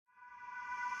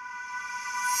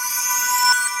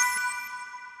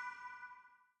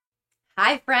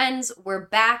Hi, friends. We're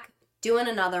back doing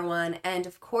another one. And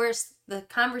of course, the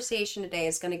conversation today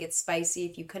is going to get spicy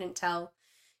if you couldn't tell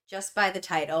just by the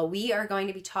title. We are going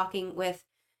to be talking with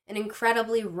an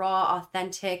incredibly raw,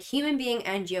 authentic human being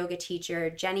and yoga teacher,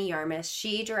 Jenny Yarmus.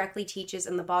 She directly teaches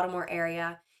in the Baltimore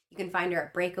area. You can find her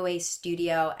at Breakaway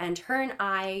Studio. And her and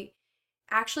I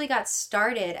actually got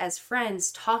started as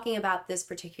friends talking about this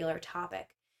particular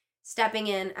topic. Stepping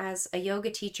in as a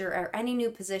yoga teacher or any new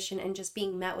position and just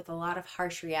being met with a lot of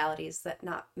harsh realities that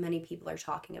not many people are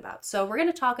talking about. So we're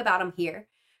going to talk about them here,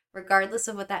 regardless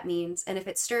of what that means. And if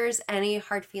it stirs any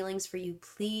hard feelings for you,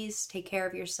 please take care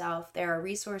of yourself. There are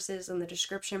resources in the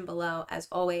description below, as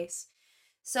always.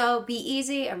 So be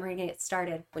easy, and we're going to get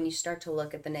started. When you start to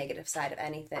look at the negative side of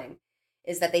anything,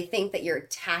 is that they think that you're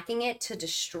attacking it to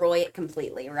destroy it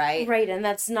completely, right? Right, and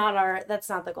that's not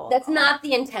the goal. That's not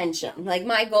the intention. Like,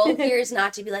 my goal here is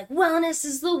not to be like, wellness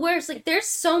is the worst. Like, there's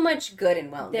so much good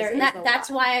in wellness. And that's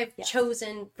why I've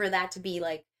chosen for that to be,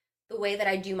 like, the way that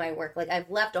I do my work. Like, I've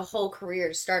left a whole career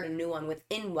to start a new one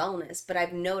within wellness, but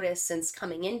I've noticed since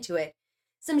coming into it,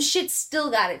 some shit's still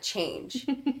gotta change.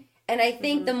 And I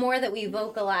think the more that we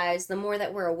vocalize, the more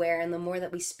that we're aware, and the more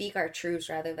that we speak our truths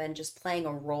rather than just playing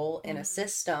a role in a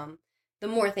system, the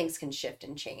more things can shift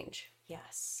and change.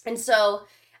 Yes. And so,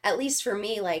 at least for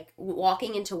me, like,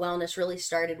 walking into wellness really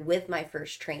started with my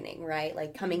first training, right?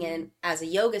 Like, coming in as a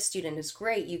yoga student is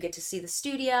great. You get to see the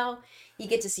studio, you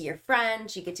get to see your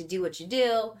friends, you get to do what you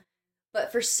do. But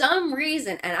for some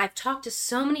reason, and I've talked to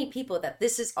so many people that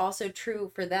this is also true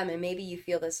for them, and maybe you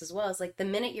feel this as well, is like the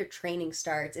minute your training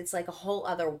starts, it's like a whole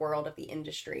other world of the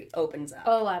industry opens up.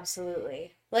 Oh,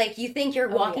 absolutely. Like, you think you're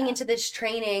walking into this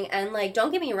training, and, like,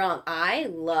 don't get me wrong, I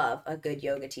love a good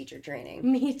yoga teacher training.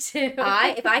 Me too.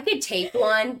 If I could take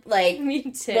one, like,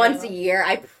 Me too. once a year,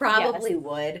 I probably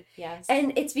would. Yes.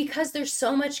 And it's because there's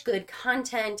so much good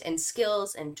content and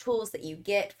skills and tools that you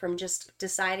get from just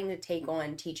deciding to take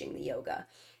on teaching the yoga,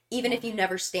 even if you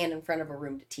never stand in front of a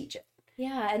room to teach it.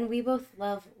 Yeah, and we both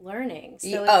love learning.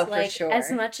 So Oh, it's like, for sure.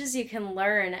 as much as you can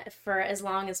learn for as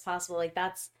long as possible, like,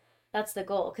 that's the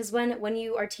goal. Because when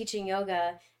you are teaching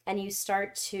yoga and you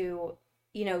start to,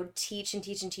 teach and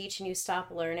teach and teach, and you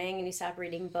stop learning and you stop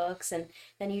reading books, and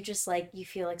then you just, like, you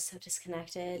feel like so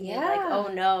disconnected. Yeah. You're like,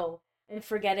 oh no, I'm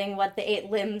forgetting what the 8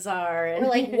 limbs are. And or,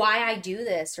 like, why I do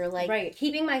this, or, like,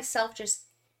 keeping myself just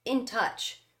in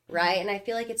touch, right? And I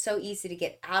feel like it's so easy to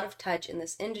get out of touch in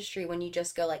this industry when you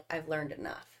just go, like, I've learned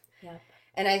enough. Yeah.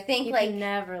 And I think, you like, can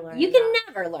never learn you enough. can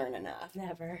never learn enough.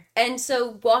 Never. And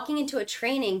so walking into a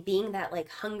training, being that, like,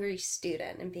 hungry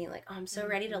student and being like, oh, I'm so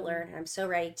ready to learn, and I'm so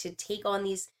ready to take on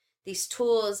these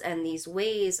tools and these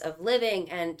ways of living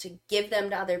and to give them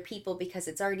to other people because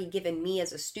it's already given me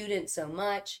as a student so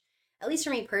much. At least for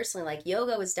me personally, like,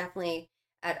 yoga was definitely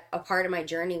at a part of my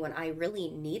journey when I really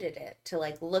needed it to,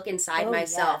 like, look inside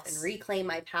myself and reclaim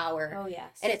my power. Oh,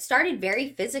 yes. And it started very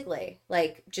physically,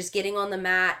 like, just getting on the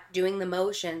mat, doing the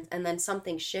motions, and then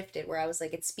something shifted where I was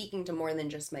like, it's speaking to more than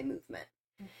just my movement.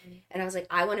 And I was like,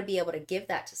 I want to be able to give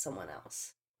that to someone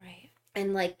else. Right.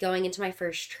 And, like, going into my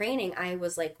first training, I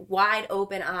was, like, wide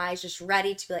open eyes, just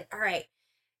ready to be like, all right,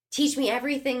 teach me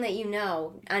everything that you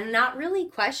know. I'm not really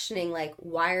questioning, like,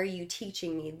 why are you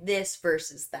teaching me this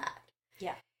versus that?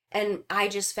 Yeah. And I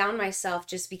just found myself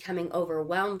just becoming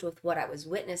overwhelmed with what I was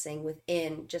witnessing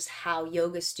within just how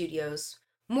yoga studios,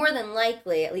 more than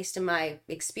likely, at least in my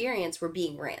experience, were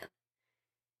being ran.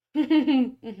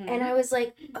 And I was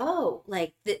like, oh,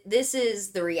 like, this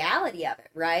is the reality of it,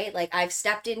 right? Like, I've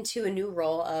stepped into a new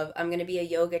role of I'm going to be a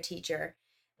yoga teacher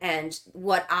and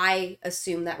what I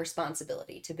assume that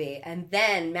responsibility to be, and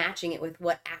then matching it with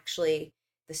what actually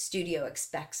the studio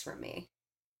expects from me.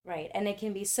 Right. And it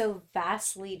can be so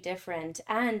vastly different.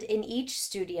 And in each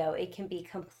studio, it can be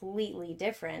completely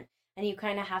different. And you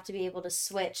kind of have to be able to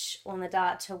switch on the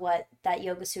dot to what that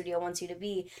yoga studio wants you to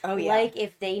be. Oh, yeah. Like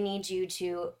if they need you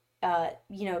to,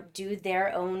 do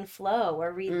their own flow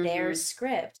or read their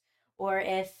script. Or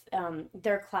if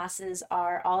their classes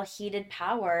are all heated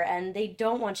power and they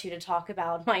don't want you to talk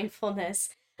about mindfulness.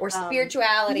 Or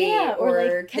spirituality, or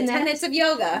like the tenets of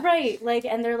yoga. Right, like,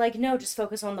 and they're like, no, just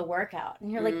focus on the workout.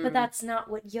 And you're like, but that's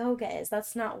not what yoga is.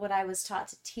 That's not what I was taught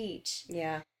to teach.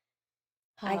 Yeah.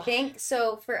 I think,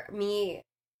 so for me,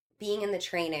 being in the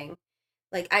training,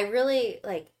 like, I really,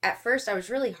 like, at first I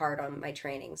was really hard on my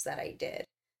trainings that I did.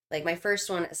 Like, my first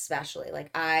one especially.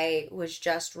 Like, I was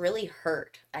just really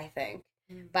hurt, I think,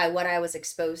 by what I was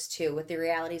exposed to with the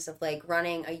realities of, like,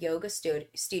 running a yoga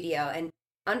studio and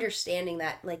understanding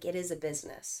that, like, it is a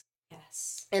business.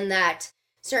 Yes. And that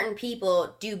certain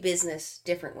people do business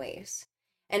different ways.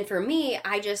 And for me,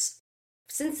 I just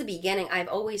since the beginning, I've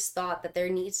always thought that there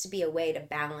needs to be a way to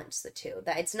balance the two.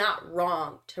 That it's not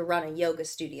wrong to run a yoga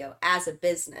studio as a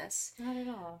business, Not at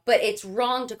all. but it's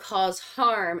wrong to cause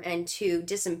harm and to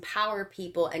disempower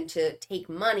people and to take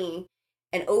money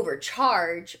and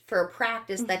overcharge for a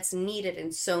practice that's needed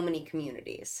in so many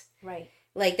communities. Right.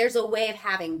 Like, there's a way of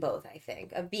having both, I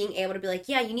think, of being able to be like,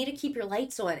 yeah, you need to keep your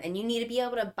lights on and you need to be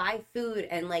able to buy food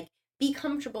and like be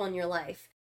comfortable in your life.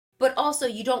 But also,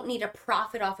 you don't need to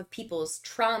profit off of people's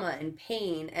trauma and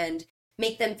pain and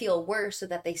make them feel worse so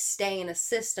that they stay in a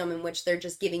system in which they're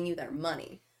just giving you their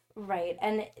money. Right.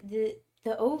 And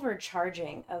the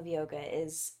overcharging of yoga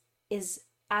is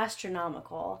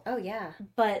astronomical. Oh, yeah.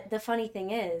 But the funny thing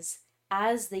is,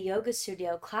 as the yoga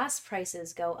studio class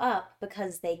prices go up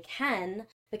because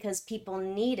because people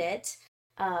need it,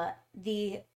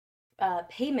 the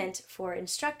payment for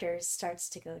instructors starts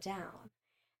to go down.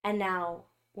 And now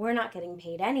we're not getting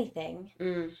paid anything,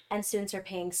 and students are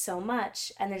paying so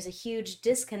much, and there's a huge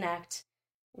disconnect,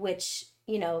 which,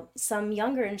 some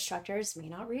younger instructors may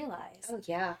not realize. Oh,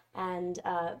 yeah. And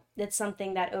it's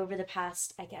something that over the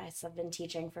past, I guess I've been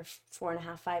teaching for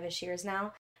 4.5, 5-ish years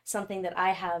now, something that I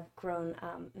have grown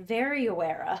very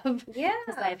aware of. Yeah.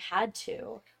 Because I've had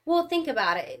to. Well, think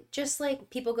about it. Just like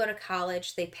people go to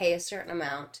college, they pay a certain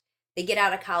amount. They get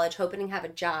out of college hoping to have a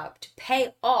job to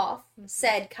pay off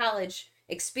said college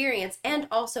experience and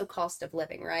also cost of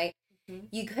living, right? Mm-hmm.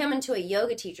 You come into a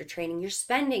yoga teacher training, you're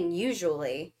spending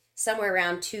usually somewhere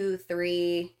around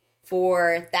 $2,000,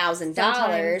 $3,000,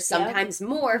 $4,000, sometimes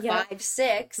more, yep. 5,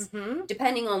 6,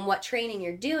 depending on what training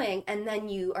you're doing. And then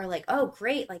you are like, oh,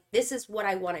 great, like this is what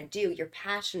I want to do. You're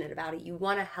passionate about it. You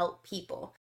want to help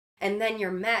people. And then you're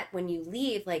met when you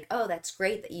leave like, oh, that's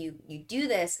great that you do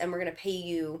this, and we're going to pay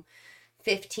you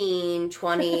 15,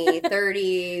 20,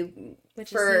 30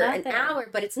 for an hour,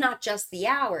 but it's not just the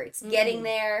hour. It's getting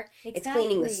there, it's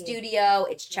cleaning the studio,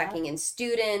 it's checking in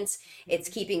students, it's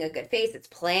keeping a good face, it's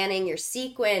planning your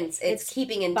sequence, it's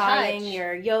keeping in buying touch.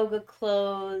 Your yoga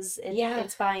clothes,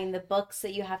 it's buying the books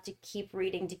that you have to keep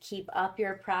reading to keep up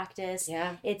your practice.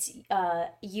 It's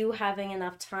you having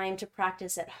enough time to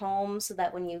practice at home so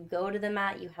that when you go to the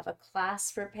mat, you have a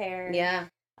class prepared.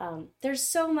 There's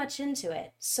so much into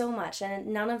it, so much, and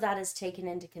none of that is taken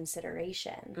into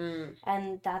consideration.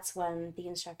 And that's when the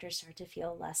instructors start to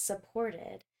feel less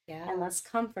supported and less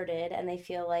comforted, and they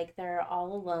feel like they're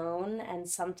all alone, and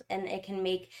it can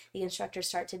make the instructors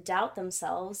start to doubt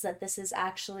themselves that this is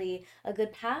actually a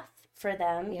good path for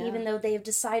them, even though they've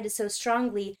decided so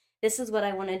strongly, this is what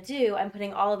I want to do, I'm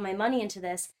putting all of my money into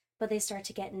this, but they start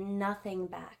to get nothing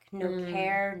back, no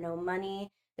care, no money.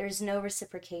 There's no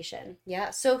reciprocation. Yeah.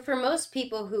 So for most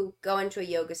people who go into a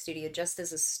yoga studio just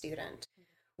as a student,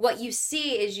 what you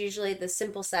see is usually the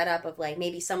simple setup of like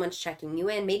maybe someone's checking you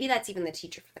in. Maybe that's even the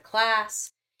teacher for the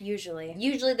class. Usually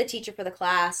the teacher for the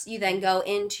class. You then go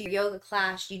into your yoga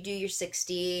class. You do your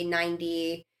 60,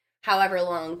 90, however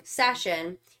long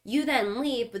session. You then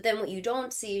leave, but then what you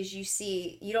don't see is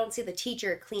you don't see the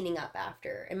teacher cleaning up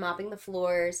after and mopping the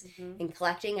floors and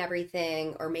collecting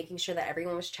everything, or making sure that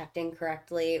everyone was checked in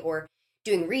correctly, or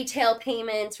doing retail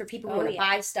payments for people who want to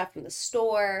buy stuff from the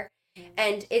store.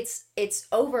 And it's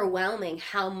overwhelming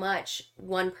how much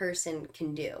one person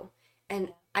can do.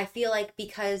 And I feel like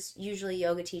because usually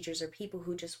yoga teachers are people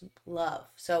who just love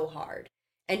so hard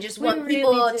and just want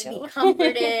people to be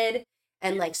comforted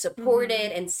and like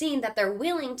supported and seen, that they're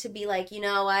willing to be like, you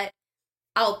know what,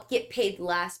 I'll get paid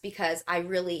less because I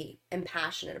really am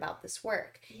passionate about this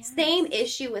work. Same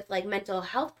issue with like mental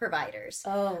health providers.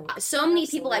 So many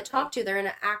people I talk to, they're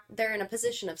in a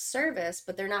position of service,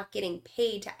 but they're not getting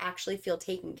paid to actually feel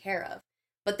taken care of.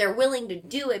 But they're willing to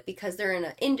do it because they're in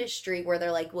an industry where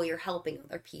they're like, well, you're helping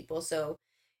other people, so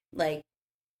like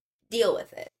deal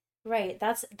with it. Right.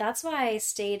 That's why I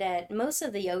stayed at most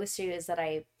of the yoga studios that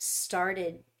I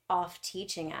started off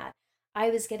teaching at. I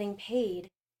was getting paid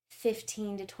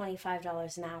 $15 to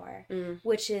 $25 an hour,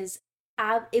 which is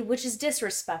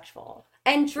disrespectful.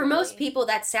 And for most people,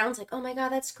 that sounds like, oh my God,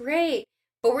 that's great.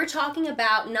 But we're talking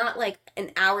about not like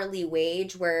an hourly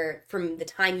wage where from the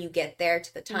time you get there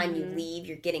to the time you leave,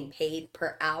 you're getting paid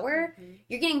per hour.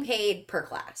 You're getting paid per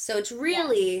class. So it's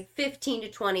really 15 to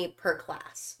 20 per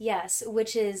class. Yes,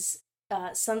 which is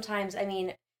sometimes, I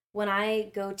mean, when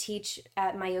I go teach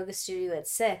at my yoga studio at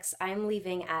 6, I'm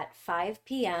leaving at 5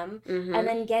 p.m. And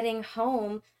then getting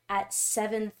home at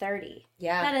 7:30.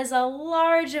 That is a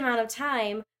large amount of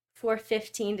time for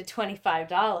 $15 to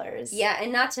 $25. Yeah,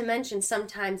 and not to mention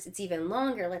sometimes it's even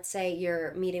longer. Let's say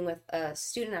you're meeting with a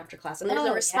student after class, and there's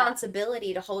a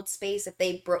responsibility to hold space if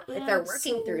they're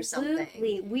working through something.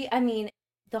 I mean,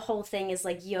 the whole thing is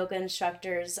like yoga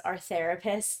instructors are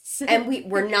therapists. And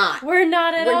we're not. We're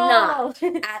not at We're all. not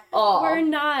at all. We're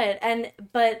not.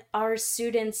 But our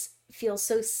students feel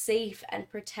so safe and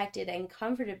protected and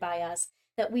comforted by us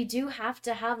that we do have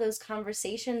to have those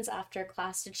conversations after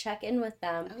class to check in with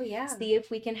them. Oh, yeah. See if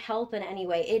we can help in any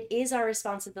way. It is our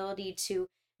responsibility to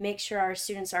make sure our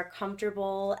students are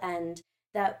comfortable and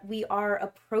that we are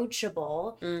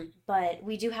approachable, but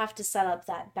we do have to set up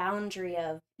that boundary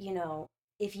of,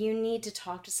 if you need to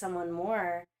talk to someone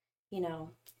more,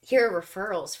 here are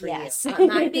referrals for yes. you.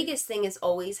 My biggest thing is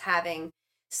always having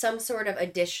some sort of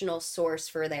additional source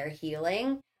for their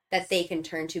healing that they can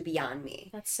turn to beyond me.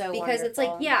 That's so because wonderful. It's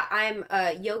like, yeah, I'm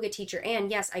a yoga teacher, and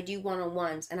yes, I do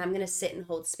one-on-ones, and I'm going to sit and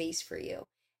hold space for you.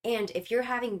 And if you're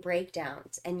having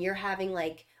breakdowns and you're having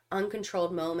like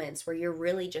uncontrolled moments where you're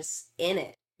really just in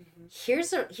it,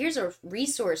 here's a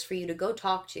resource for you to go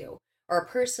talk to, or a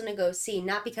person to go see,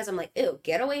 not because I'm like, ew,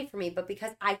 get away from me, but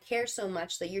because I care so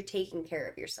much that you're taking care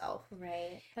of yourself.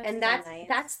 Right.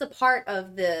 That's the part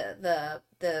of the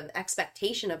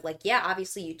expectation of like, yeah,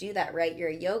 obviously you do that, right? You're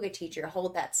a yoga teacher,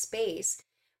 hold that space.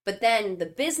 But then the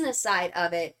business side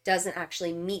of it doesn't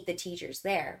actually meet the teachers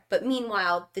there. But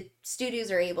meanwhile, the studios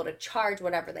are able to charge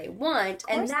whatever they want.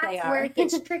 And that's where it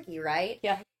gets tricky, right?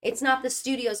 Yeah. It's not the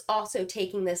studios also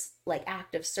taking this like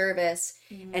act of service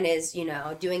and is,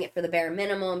 doing it for the bare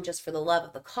minimum, just for the love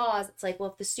of the cause. It's like, well,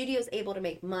 if the studio is able to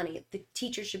make money, the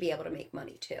teachers should be able to make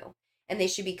money too. And they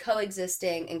should be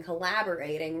coexisting and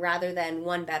collaborating rather than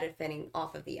one benefiting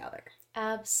off of the other.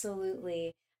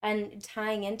 Absolutely. And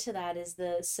tying into that is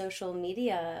the social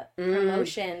media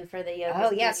promotion for the yoga.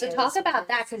 Oh, yeah. So talk about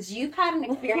that, because you've had an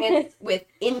experience with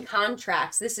in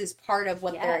contracts. This is part of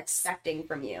what they're expecting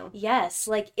from you. Yes.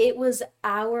 Like, it was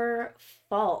our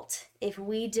fault if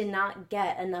we did not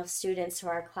get enough students to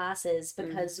our classes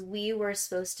because we were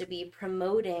supposed to be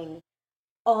promoting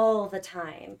all the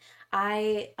time.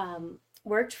 I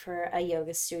worked for a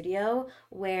yoga studio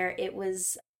where it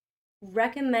was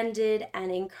recommended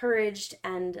and encouraged,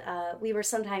 and we were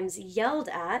sometimes yelled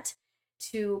at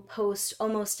to post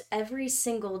almost every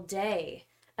single day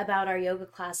about our yoga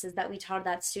classes that we taught at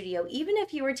that studio. Even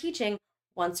if you were teaching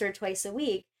once or twice a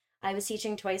week, I was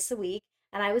teaching twice a week,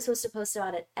 and I was supposed to post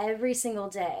about it every single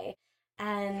day.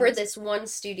 And for this one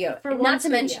studio, not to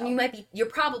mention you're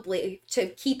probably, to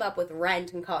keep up with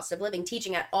rent and cost of living,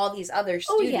 teaching at all these other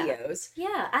studios.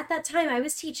 Yeah, at that time I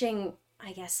was teaching,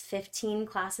 I guess, 15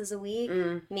 classes a week,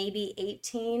 maybe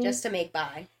 18. Just to make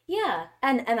by. Yeah,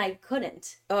 and I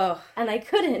couldn't. Oh. And I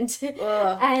couldn't.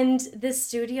 Oh. And the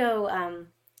studio,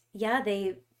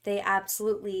 they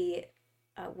absolutely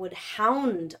would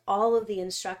hound all of the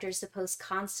instructors to post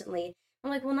constantly. I'm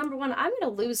like, well, number one, I'm going to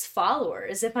lose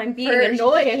followers if I'm being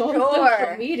annoying on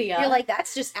social media. You're like,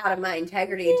 that's just out of my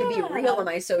integrity to be real on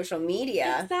my social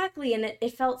media. Exactly, and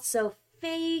it felt so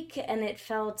fake, and it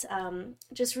felt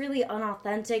just really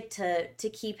unauthentic to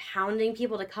keep hounding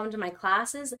people to come to my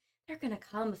classes. They're gonna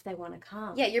come if they want to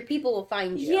come. Yeah, your people will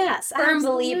find you. Yes, firm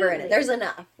believer in it. There's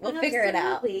enough. We'll figure it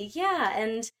out. Yeah,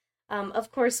 and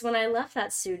of course, when I left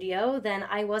that studio, then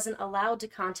I wasn't allowed to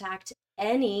contact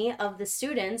any of the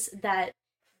students that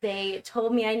they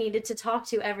told me I needed to talk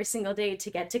to every single day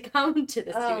to get to come to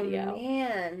the studio. Oh,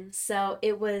 man. So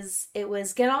it was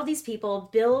get all these people,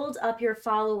 build up your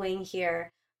following here,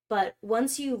 but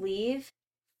once you leave,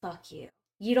 fuck you.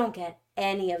 You don't get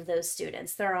any of those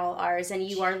students. They're all ours, and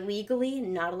you are legally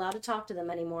not allowed to talk to them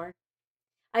anymore.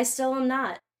 I still am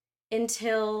not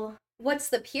until... What's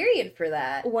the period for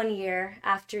that? 1 year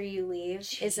after you leave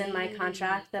is in my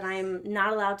contract that I'm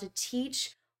not allowed to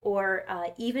teach or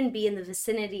even be in the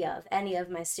vicinity of any of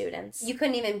my students. You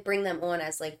couldn't even bring them on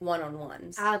as like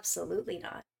one-on-ones? Absolutely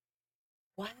not.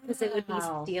 Wow. Because it would be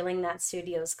stealing that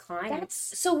studio's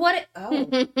clients.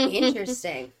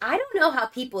 Interesting. I don't know how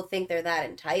people think they're that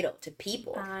entitled to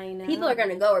people. I know. People are going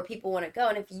to go where people want to go.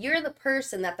 And if you're the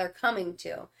person that they're coming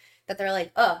to, that they're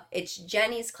like, oh, it's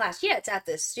Jenny's class. Yeah, it's at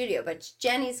this studio, but it's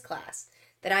Jenny's class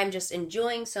that I'm just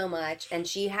enjoying so much. And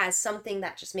she has something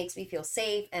that just makes me feel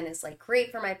safe and is like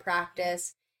great for my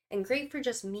practice and great for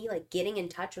just me like getting in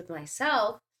touch with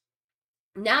myself.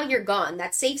 Now you're gone.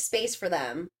 That safe space for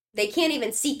them. They can't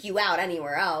even seek you out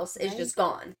anywhere else. It's just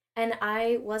gone. And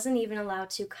I wasn't even allowed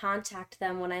to contact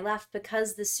them when I left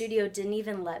because the studio didn't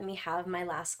even let me have my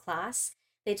last class.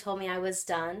 They told me I was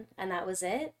done, and that was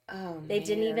it. Oh, They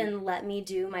didn't even let me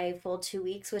do my full 2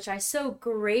 weeks, which I so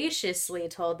graciously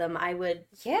told them I would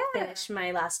finish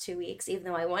my last 2 weeks, even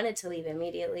though I wanted to leave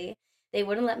immediately. They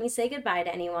wouldn't let me say goodbye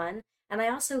to anyone. And I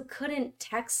also couldn't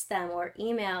text them or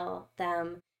email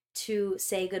them to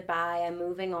say goodbye. I'm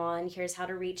moving on. Here's how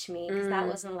to reach me, because that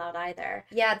wasn't allowed either.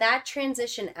 Yeah, that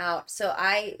transition out. So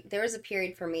there was a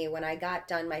period for me when I got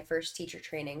done my first teacher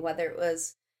training, whether it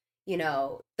was,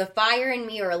 the fire in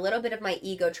me or a little bit of my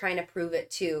ego trying to prove it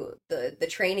to the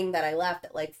training that I left,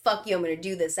 that like, fuck you, I'm going to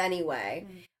do this anyway.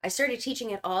 I started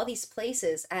teaching at all these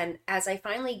places. And as I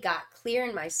finally got clear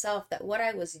in myself that what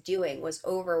I was doing was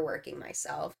overworking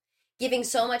myself, giving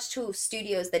so much to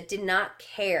studios that did not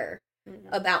care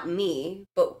about me,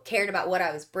 but cared about what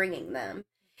I was bringing them.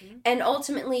 And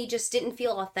ultimately just didn't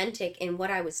feel authentic in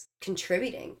what I was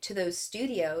contributing to those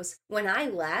studios. When I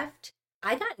left,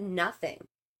 I got nothing.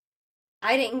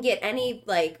 I didn't get any,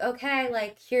 like, okay,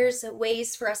 like, here's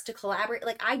ways for us to collaborate.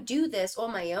 Like, I do this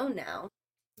on my own now,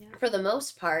 for the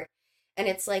most part. And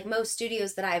it's like most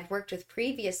studios that I've worked with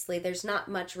previously, there's not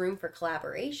much room for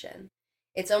collaboration.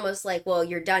 It's almost like, well,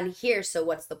 you're done here, so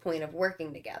what's the point of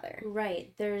working together?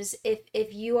 Right. There's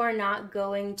if you are not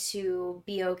going to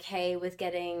be okay with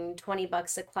getting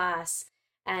 $20 a class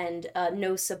and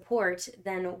no support,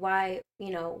 then why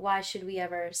should we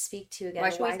ever speak to you again? Why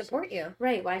should we support you?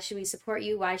 Right. Why should we support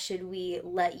you? Why should we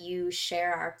let you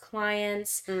share our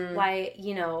clients? Why,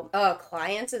 Oh,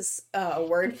 clients is a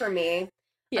word for me.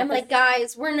 Yes. I'm like,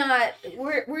 guys,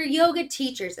 we're yoga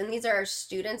teachers, and these are our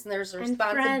students, and there's a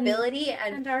responsibility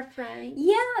and our friends.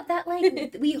 Yeah, that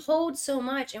like we hold so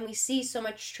much, and we see so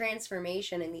much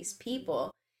transformation in these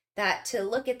people, that to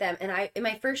look at them, and in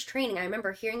my first training, I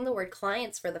remember hearing the word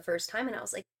clients for the first time, and I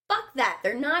was like, fuck that.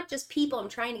 They're not just people I'm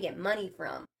trying to get money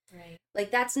from. Right.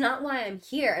 Like, that's not why I'm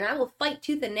here. And I will fight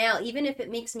tooth and nail, even if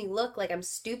it makes me look like I'm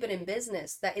stupid in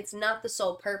business, that it's not the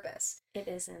sole purpose. It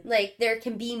isn't. Like, there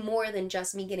can be more than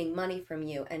just me getting money from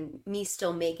you and me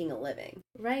still making a living.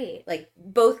 Right. Like,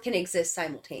 both can exist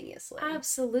simultaneously.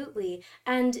 Absolutely.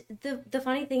 And the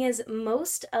funny thing is,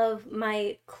 most of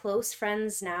my close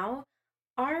friends now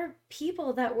are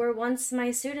people that were once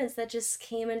my students that just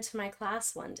came into my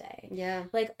class one day. Yeah.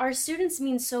 Like, our students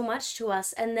mean so much to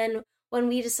us, and then when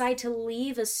we decide to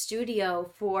leave a studio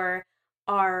for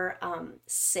our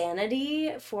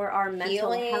sanity, for our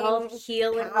mental health,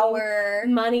 healing, power,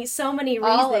 money, so many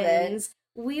all reasons,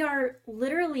 we are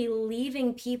literally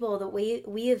leaving people that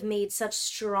we have made such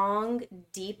strong,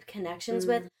 deep connections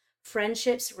with,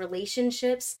 friendships,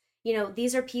 relationships.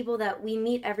 These are people that we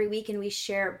meet every week, and we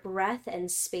share breath and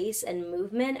space and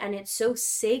movement, and it's so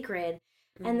sacred.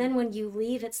 And then when you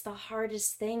leave, it's the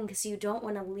hardest thing, because you don't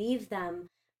want to leave them,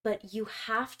 but you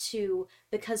have to,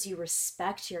 because you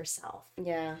respect yourself.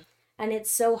 Yeah. And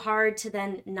it's so hard to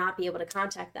then not be able to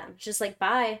contact them. It's just like,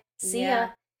 bye, see ya.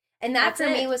 And that for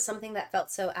me was something that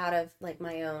felt so out of like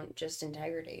my own just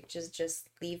integrity. Just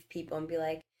leave people and be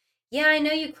like, yeah, I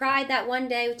know you cried that one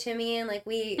day to me, and like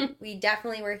we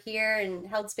definitely were here and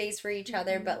held space for each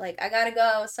other, but like, I gotta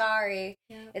go, sorry.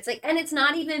 Yeah. It's like, and it's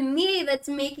not even me that's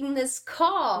making this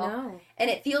call. No. And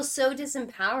it feels so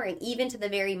disempowering, even to the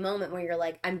very moment where you're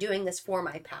like, I'm doing this for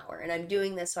my power, and I'm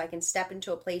doing this so I can step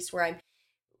into a place where I'm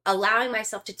allowing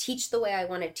myself to teach the way I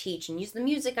want to teach, and use the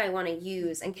music I want to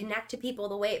use, and connect to people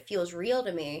the way it feels real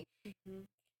to me.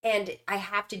 And I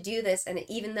have to do this, and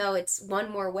even though it's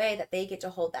one more way that they get to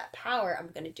hold that power, I'm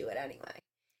going to do it anyway.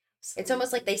 Absolutely. It's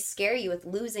almost like they scare you with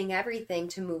losing everything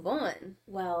to move on.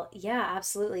 Well, yeah,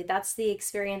 absolutely. That's the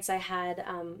experience I had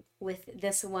with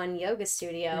this one yoga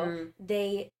studio.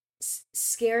 They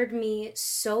scared me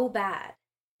so bad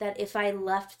that if I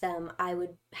left them, I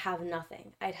would have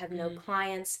nothing. I'd have no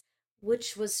clients,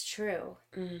 which was true.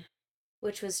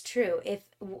 Which was true.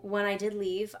 When I did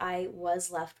leave, I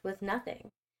was left with nothing,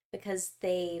 because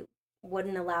they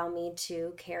wouldn't allow me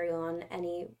to carry on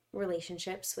any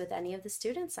relationships with any of the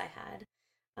students I had.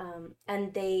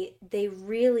 And they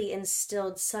really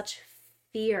instilled such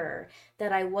fear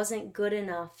that I wasn't good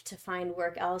enough to find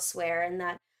work elsewhere, and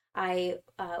that I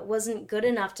wasn't good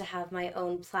enough to have my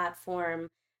own platform,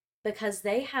 because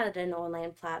they had an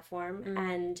online platform,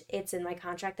 and it's in my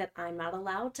contract that I'm not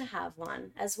allowed to have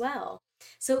one as well.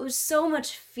 So it was so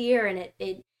much fear, and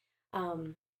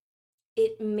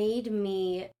it made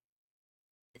me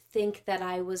think that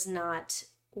I was not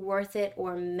worth it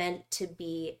or meant to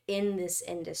be in this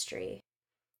industry.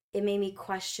 It made me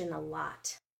question a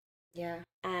lot. Yeah.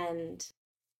 And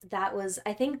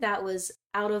I think that was,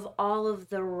 out of all of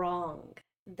the wrong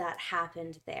that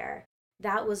happened there,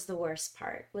 that was the worst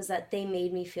part, was that they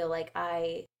made me feel like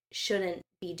I shouldn't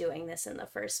be doing this in the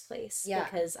first place,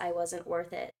 because I wasn't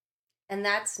worth it. And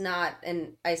that's not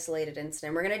an isolated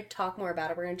incident. We're going to talk more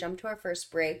about it. We're going to jump to our first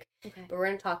break, but we're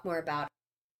going to talk more about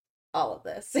all of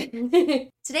this.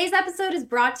 Today's episode is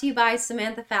brought to you by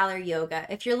Samantha Fowler Yoga.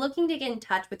 If you're looking to get in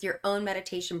touch with your own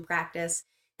meditation practice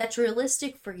that's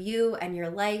realistic for you and your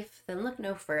life, then look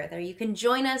no further. You can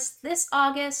join us this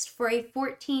August for a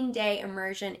 14-day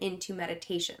immersion into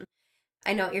meditation.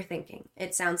 I know what you're thinking.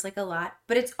 It sounds like a lot,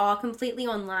 but it's all completely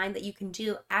online that you can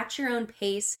do at your own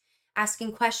pace,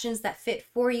 asking questions that fit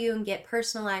for you and get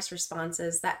personalized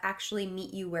responses that actually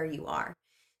meet you where you are.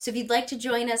 So if you'd like to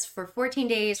join us for 14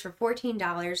 days for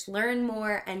 $14, learn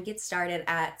more and get started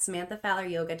at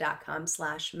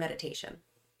samanthafowleryoga.com/meditation.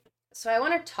 So I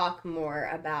want to talk more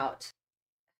about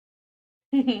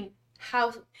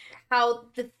how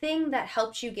the thing that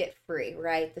helps you get free,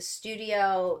 right? The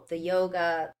studio, the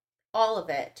yoga, all of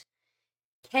it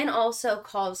can also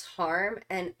cause harm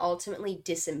and ultimately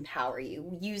disempower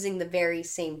you using the very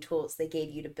same tools they gave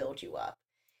you to build you up.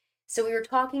 So we were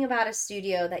talking about a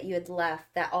studio that you had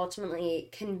left that ultimately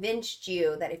convinced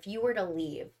you that if you were to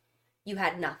leave, you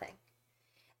had nothing.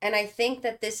 And I think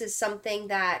that this is something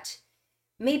that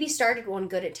maybe started on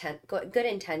good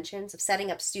intentions of setting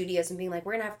up studios and being like,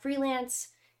 we're going to have freelance,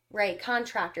 right,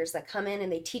 contractors that come in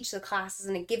and they teach the classes,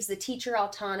 and it gives the teacher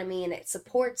autonomy and it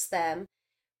supports them.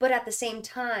 But at the same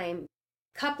time,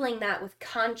 coupling that with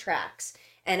contracts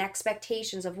and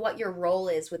expectations of what your role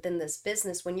is within this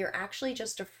business when you're actually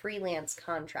just a freelance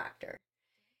contractor.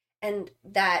 And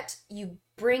that you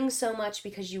bring so much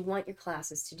because you want your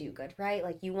classes to do good, right?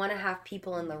 Like you want to have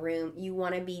people in the room, you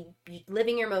want to be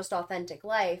living your most authentic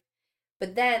life.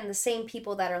 But then the same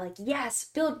people that are like, yes,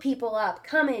 build people up,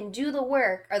 come in, do the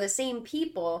work, are the same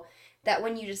people that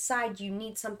when you decide you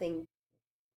need something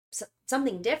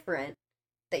different,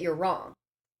 that you're wrong.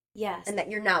 Yes. And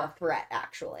that you're now a threat,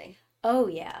 actually. Oh,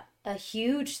 yeah. A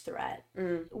huge threat,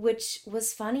 which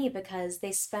was funny because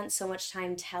they spent so much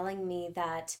time telling me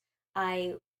that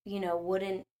I,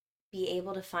 wouldn't be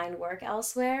able to find work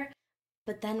elsewhere.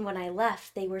 But then when I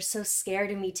left, they were so scared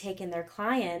of me taking their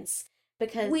clients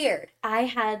because Weird. I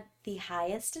had the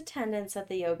highest attendance at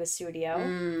the yoga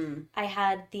studio. I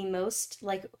had the most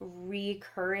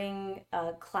recurring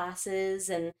classes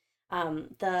and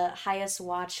the highest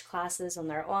watched classes on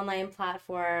their online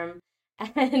platform.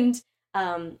 And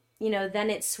then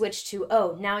it switched to,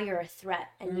 oh, now you're a threat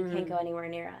and you can't go anywhere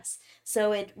near us.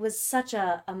 So it was such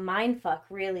a mind fuck,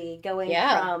 really, going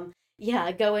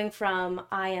from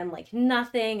I am like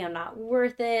nothing, I'm not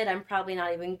worth it, I'm probably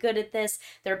not even good at this.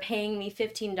 They're paying me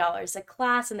 $15 a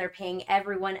class and they're paying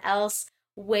everyone else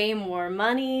way more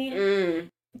money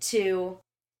to,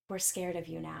 we're scared of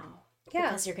you now. Yeah.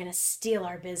 Because you're going to steal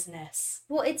our business.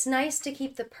 Well, it's nice to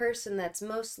keep the person that's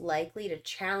most likely to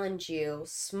challenge you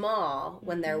small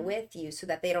when they're with you so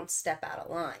that they don't step out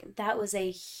of line. That was a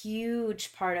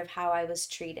huge part of how I was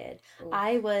treated. Oof.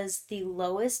 I was the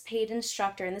lowest paid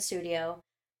instructor in the studio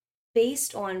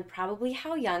based on probably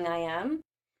how young I am,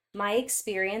 my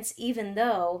experience, even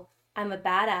though I'm a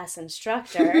badass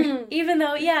instructor, even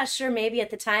though, yeah, sure, maybe at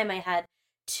the time I had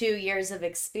 2 years of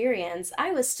experience,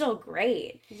 I was still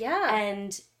great. Yeah.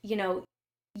 And,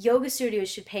 yoga studios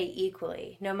should pay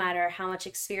equally, no matter how much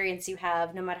experience you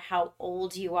have, no matter how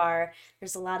old you are.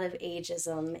 There's a lot of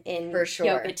ageism in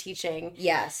yoga teaching.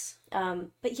 Yes.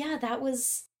 But yeah, that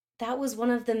was one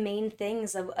of the main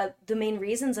things of the main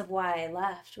reasons of why I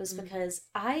left was because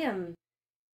I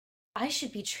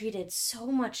should be treated so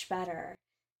much better.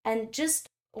 And just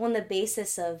on the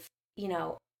basis of,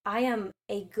 I am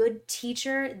a good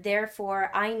teacher,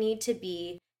 therefore I need to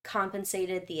be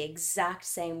compensated the exact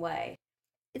same way.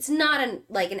 It's not an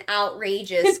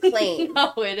outrageous claim.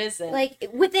 No, it isn't.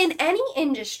 Like within any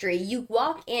industry, you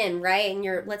walk in, right,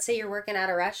 and let's say you're working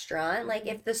at a restaurant, like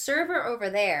if the server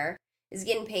over there is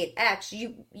getting paid X,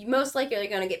 you most likely are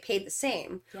going to get paid the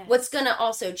same. Yes. What's going to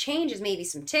also change is maybe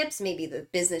some tips, maybe the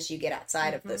business you get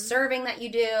outside of the serving that you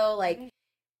do,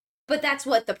 but that's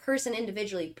what the person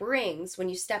individually brings when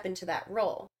you step into that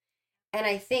role. And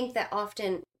I think that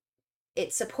often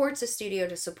it supports a studio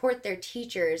to support their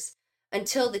teachers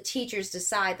until the teachers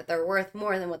decide that they're worth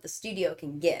more than what the studio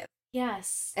can give.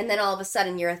 Yes. And then all of a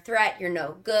sudden you're a threat, you're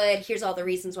no good, here's all the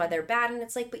reasons why they're bad. And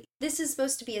it's like, but this is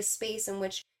supposed to be a space in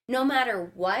which no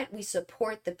matter what, we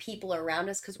support the people around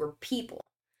us because we're people.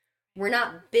 We're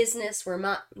not business, we're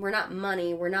not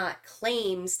money, we're not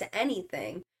claims to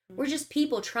anything. We're just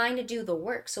people trying to do the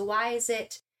work. So why is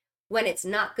it when it's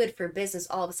not good for business,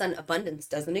 all of a sudden abundance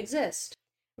doesn't exist?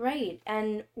 Right.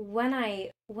 And when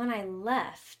I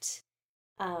left,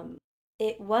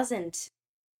 it wasn't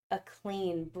a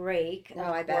clean break.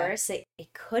 Of course, it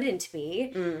couldn't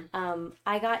be.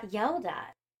 I got yelled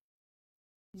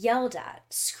at,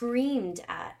 screamed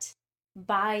at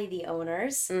by the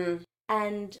owners,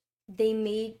 and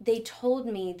they told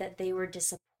me that they were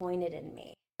disappointed in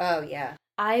me. Oh yeah.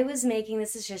 I was making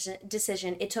this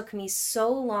decision. It took me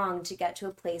so long to get to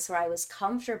a place where I was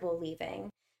comfortable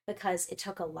leaving because it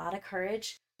took a lot of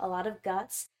courage, a lot of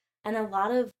guts, and a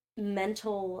lot of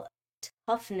mental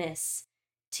toughness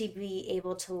to be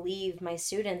able to leave my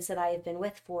students that I have been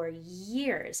with for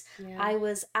years. Yeah. I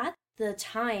was at the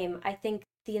time, I think,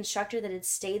 the instructor that had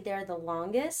stayed there the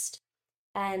longest,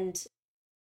 and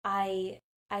I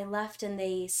I left and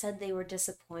they said they were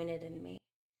disappointed in me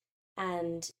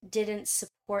and didn't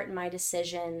support my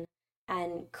decision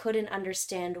and couldn't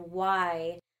understand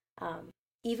why. Um,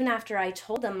 Even after I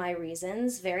told them my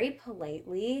reasons very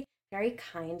politely, very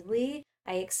kindly,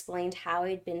 I explained how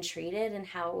I'd been treated and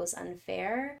how it was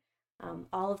unfair.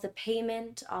 All of the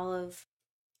payment, all of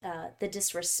the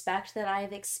disrespect that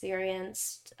I've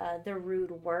experienced, the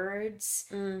rude words,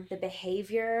 the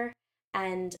behavior,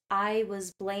 and I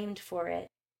was blamed for it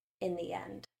in the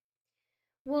end.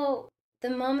 Well, the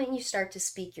moment you start to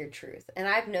speak your truth, and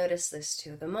I've noticed this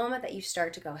too, the moment that you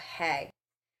start to go, hey,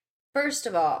 first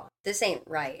of all, this ain't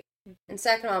right. And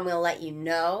second of all, I'm going to let you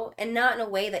know, and not in a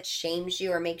way that shames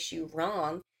you or makes you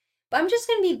wrong, but I'm just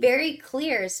going to be very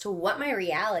clear as to what my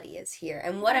reality is here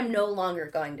and what I'm no longer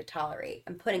going to tolerate.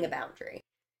 I'm putting a boundary.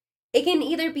 It can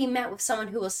either be met with someone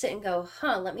who will sit and go,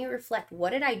 let me reflect.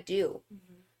 What did I do?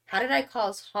 How did I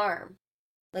cause harm?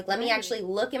 Like, let me actually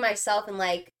look at myself and,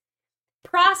 like,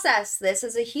 process this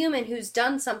as a human who's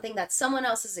done something that someone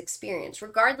else has experienced.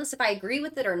 Regardless if I agree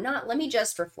with it or not, let me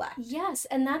just reflect. Yes,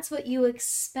 and that's what you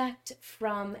expect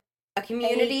from A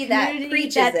community that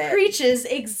preaches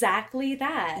exactly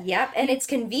that. Yep, and it's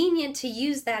convenient to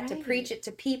use that to preach it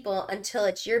to people until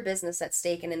it's your business at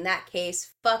stake. And in that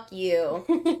case, fuck you,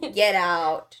 get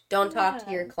out, don't talk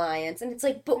to your clients. And it's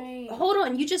like, but hold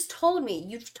on, you just told me,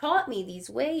 you've taught me these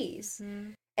ways.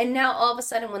 And now all of a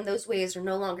sudden, when those ways are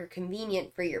no longer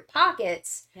convenient for your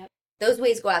pockets, those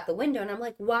ways go out the window. And I'm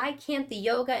like, why can't the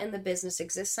yoga and the business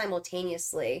exist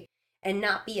simultaneously and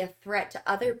not be a threat to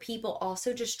other people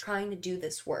also just trying to do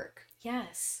this work?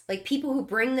 Yes. Like people who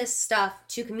bring this stuff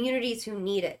to communities who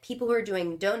need it, people who are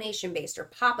doing donation-based or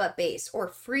pop-up based or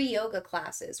free yoga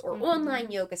classes or online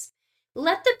yoga.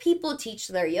 Let the people teach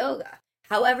their yoga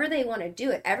however they want to do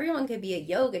it. Everyone could be a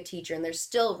yoga teacher and there's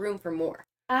still room for more.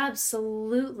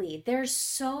 Absolutely. There's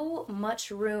so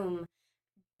much room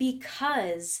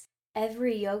because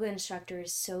every yoga instructor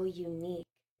is so unique.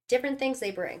 Different things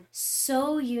they bring.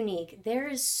 So unique. There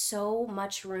is so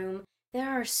much room. There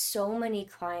are so many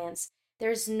clients.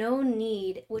 There's no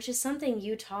need, which is something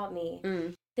you taught me.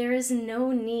 There is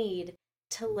no need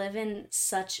to live in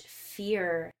such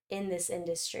fear in this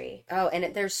industry. Oh,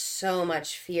 and there's so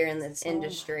much fear in this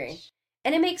industry.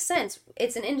 And it makes sense.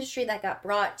 It's an industry that got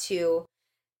brought to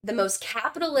the most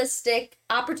capitalistic,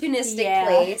 opportunistic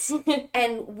place.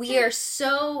 And we are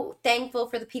so thankful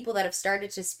for the people that have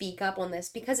started to speak up on this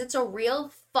because it's a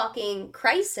real fucking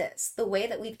crisis. The way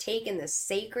that we've taken this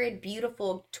sacred,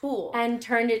 beautiful tool and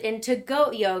turned it into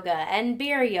goat yoga and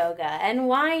beer yoga and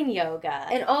wine yoga.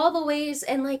 And all the ways.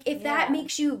 And like, if that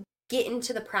makes you get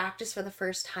into the practice for the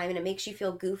first time and it makes you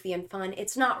feel goofy and fun,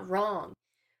 it's not wrong.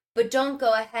 But don't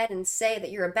go ahead and say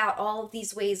that you're about all of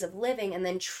these ways of living and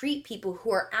then treat people who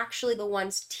are actually the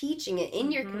ones teaching it in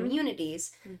your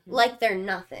communities like they're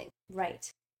nothing.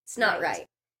 Right. It's not right.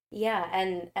 Yeah,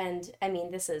 and I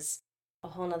mean, this is a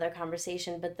whole nother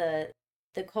conversation, but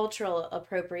the cultural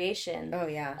appropriation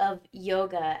of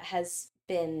yoga has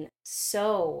been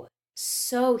so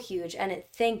huge, and it,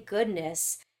 thank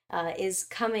goodness, is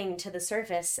coming to the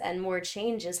surface and more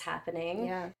change is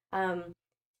happening.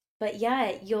 But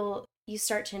yeah, you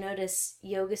start to notice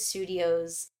yoga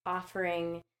studios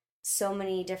offering so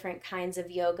many different kinds of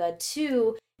yoga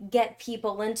to get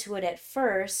people into it at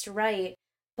first, right?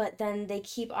 But then they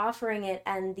keep offering it,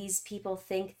 and these people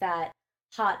think that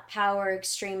hot power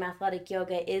extreme athletic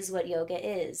yoga is what yoga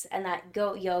is, and that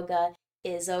goat yoga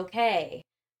is okay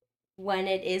when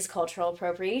it is cultural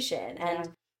appropriation.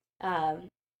 And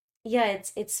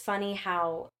it's funny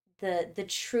how the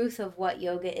truth of what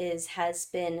yoga is has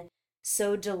been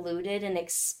so diluted and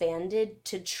expanded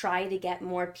to try to get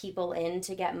more people in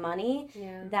to get money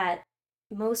that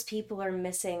most people are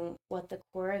missing what the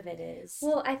core of it is.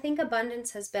 Well, I think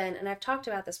abundance has been, and I've talked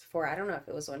about this before, I don't know if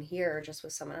it was on here or just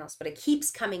with someone else, but it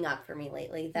keeps coming up for me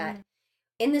lately that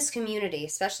in this community,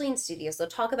 especially in studios, they'll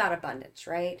talk about abundance,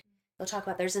 right? They'll talk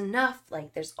about there's enough,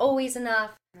 like there's always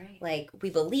enough, like we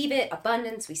believe it,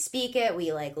 abundance, we speak it,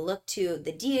 we like look to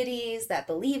the deities that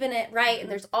believe in it, right? And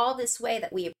there's all this way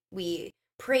that we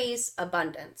praise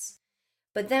abundance.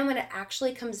 But then when it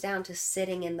actually comes down to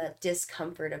sitting in the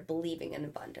discomfort of believing in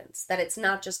abundance, that it's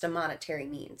not just a monetary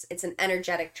means, it's an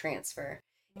energetic transfer.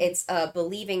 It's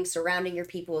believing, surrounding your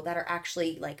people that are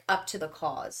actually like up to the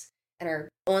cause and are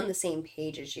on the same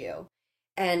page as you.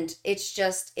 And it's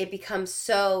just, it becomes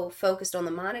so focused on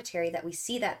the monetary that we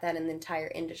see that then in the entire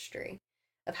industry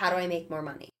of how do I make more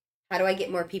money? How do I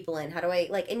get more people in? How do I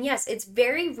like, and yes, it's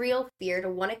very real fear to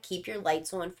want to keep your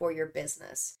lights on for your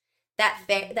business.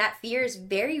 That fear is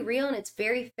very real and it's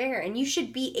very fair. And you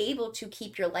should be able to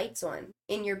keep your lights on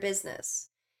in your business.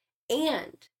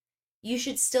 And you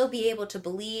should still be able to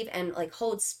believe and like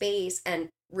hold space and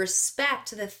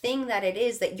respect the thing that it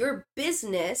is that your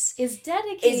business is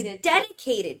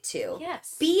dedicated to.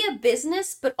 Yes. Be a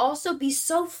business, but also be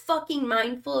so fucking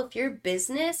mindful if your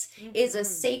business is a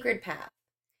sacred path.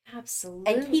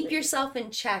 Absolutely. And keep yourself in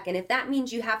check. And if that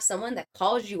means you have someone that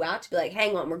calls you out to be like,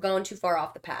 hang on, we're going too far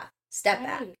off the path, step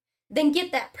back, then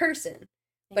get that person.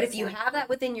 But if you have that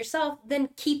within yourself, then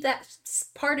keep that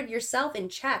part of yourself in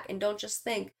check and don't just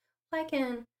think, I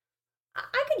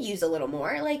could use a little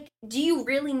more. Like, do you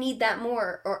really need that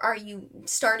more, or are you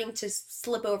starting to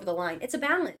slip over the line? It's a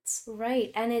balance.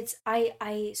 Right. And it's,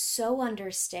 I so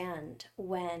understand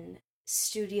when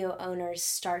studio owners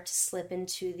start to slip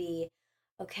into the,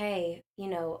 okay, you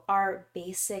know, our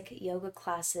basic yoga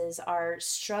classes are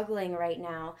struggling right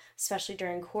now, especially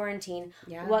during quarantine.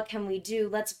 Yeah. What can we do?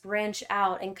 Let's branch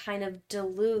out and kind of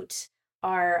dilute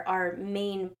our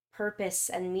main purpose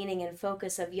and meaning and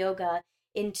focus of yoga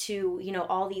into, you know,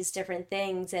 all these different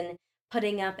things, and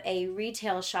putting up a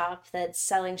retail shop that's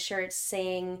selling shirts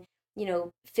saying, you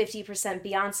know, 50%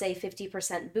 Beyonce,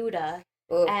 50% Buddha.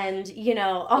 Oof. And, you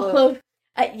know, all of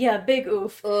big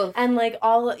oof. Oof. And like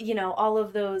all, you know, all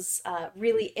of those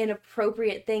really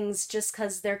inappropriate things just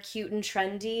because they're cute and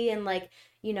trendy, and like,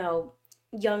 you know,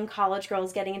 young college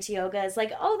girls getting into yoga is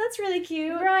like, oh, that's really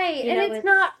cute. Right. You and know, it's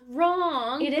not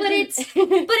wrong. But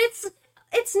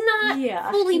it's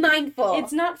not fully mindful.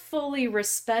 It's not fully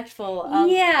respectful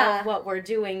of what we're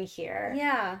doing here.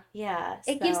 Yeah. Yeah.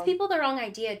 It gives people the wrong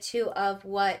idea too of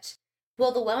what,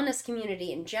 well, the wellness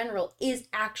community in general is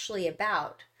actually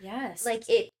about. Yes. Like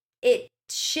it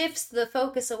shifts the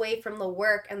focus away from the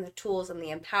work and the tools and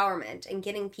the empowerment and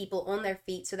getting people on their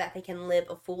feet so that they can live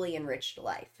a fully enriched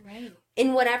life. Right.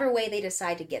 In whatever way they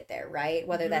decide to get there, right?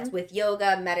 Whether that's with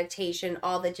yoga, meditation,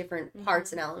 all the different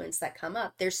parts and elements that come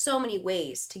up. There's so many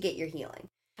ways to get your healing.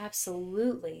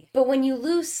 Absolutely. But when you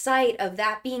lose sight of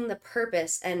that being the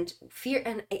purpose and fear,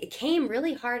 and it came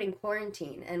really hard in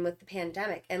quarantine and with the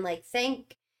pandemic, and like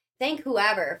thank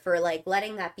whoever for like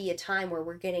letting that be a time where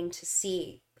we're getting to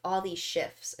see all these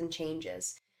shifts and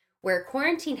changes, where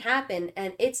quarantine happened,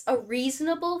 and it's a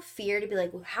reasonable fear to be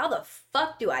like, well, how the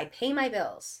fuck do I pay my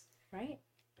bills? Right.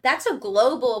 That's a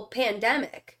global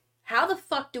pandemic. How the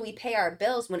fuck do we pay our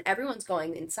bills when everyone's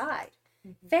going inside?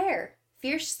 Fair.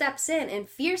 Fear steps in, and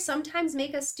fear sometimes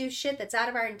make us do shit that's out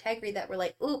of our integrity that we're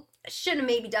like, ooh, I should have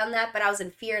maybe done that, but I was in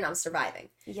fear and I'm surviving.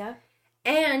 Yeah.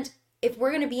 And if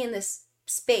we're going to be in this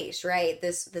space, right,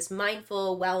 this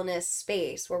mindful wellness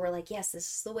space where we're like, yes,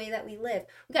 this is the way that we live,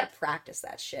 we got to practice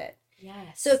that shit.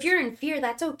 Yes. So if you're in fear,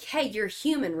 that's okay. You're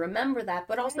human. Remember that.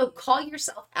 But also call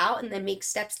yourself out and then make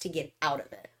steps to get out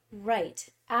of it. Right.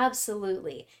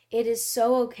 Absolutely. It is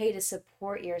so okay to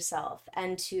support yourself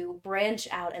and to branch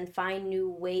out and find new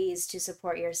ways to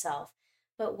support yourself.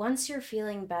 But once you're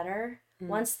feeling better,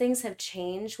 once things have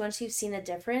changed, once you've seen a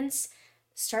difference,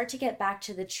 start to get back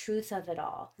to the truth of it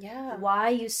all. Yeah. Why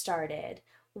you started,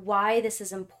 why this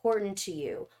is important to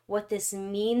you, what this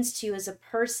means to you as a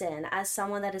person, as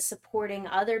someone that is supporting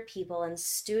other people and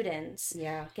students.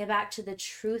 Yeah. Get back to the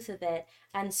truth of it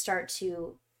and start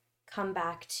to come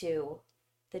back to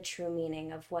the true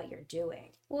meaning of what you're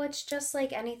doing. Well, it's just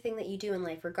like anything that you do in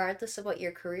life, regardless of what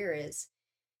your career is.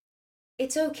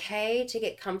 It's okay to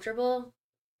get comfortable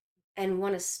and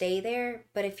want to stay there,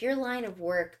 but if your line of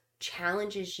work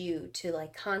challenges you to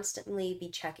like constantly be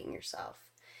checking yourself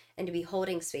and to be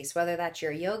holding space, whether that's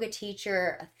your yoga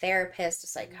teacher, a therapist, a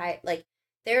psychiatrist, like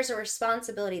there's a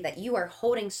responsibility that you are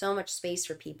holding so much space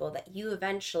for people that you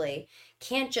eventually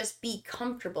can't just be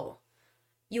comfortable.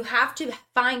 You have to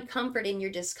find comfort in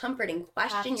your discomfort and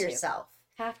question yourself.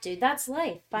 Have to. That's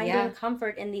life. Finding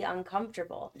comfort in the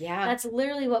uncomfortable. Yeah. That's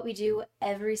literally what we do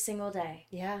every single day.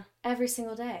 Yeah. Every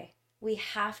single day. We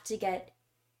have to get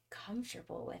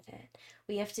comfortable with it.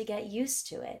 We have to get used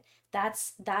to it.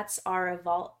 That's our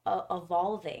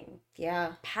evolving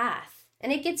path.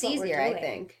 And it gets easier, I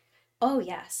think. Oh,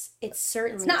 yes. It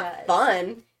certainly does. It's not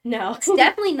fun. No. It's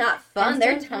definitely not fun.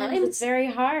 There are times it's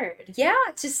very hard. Yeah,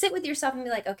 to sit with yourself and be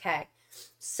like, okay,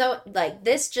 so like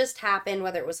this just happened,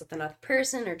 whether it was with another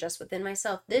person or just within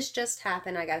myself, this just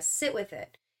happened. I got to sit with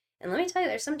it And let me tell you,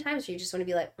 there's sometimes you just want to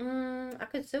be like, I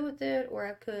could sit with it, or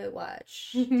I could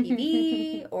watch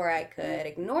TV, or I could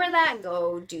ignore that and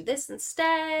go do this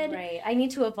instead. Right. I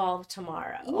need to evolve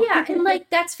tomorrow. Yeah, and like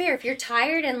that's fair. If you're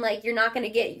tired and like you're not going to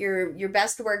get your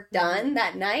best work done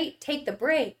that night, take the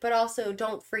break, but also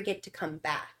don't forget to come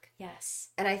back. Yes.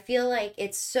 And I feel like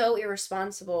it's so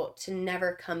irresponsible to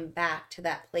never come back to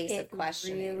that place of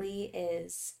questioning. It really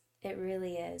is. It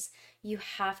really is. You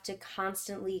have to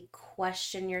constantly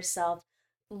question yourself,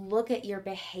 look at your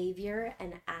behavior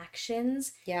and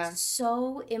actions. Yeah.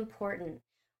 So important.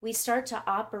 We start to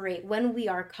operate when we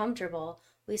are comfortable.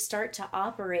 We start to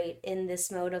operate in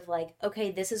this mode of like,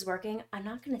 okay, this is working. I'm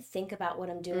not going to think about what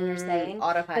I'm doing or saying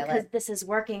autopilot. because this is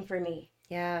working for me.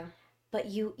 Yeah. But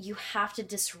you have to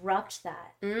disrupt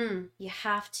that. You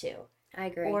have to. I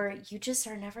agree. Or you just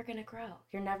are never going to grow.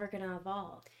 You're never going to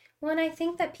evolve. Well, and I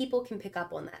think that people can pick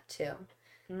up on that too.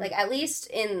 Like at least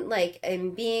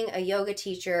in being a yoga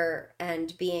teacher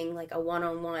and being like a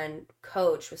one-on-one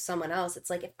coach with someone else, it's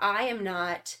like if I am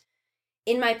not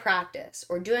in my practice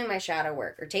or doing my shadow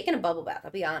work or taking a bubble bath,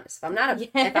 I'll be honest. If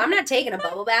I'm not taking a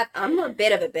bubble bath, I'm a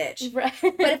bit of a bitch. Right.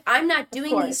 But if I'm not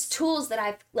doing these tools that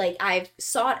I've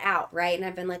sought out, right? And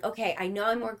I've been like, okay, I know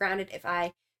I'm more grounded if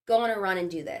I go on a run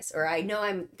and do this, or I know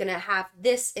I'm going to have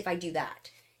this if I do that.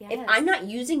 Yes. If I'm not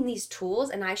using these tools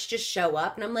and I just show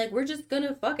up and I'm like, we're just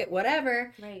gonna fuck it,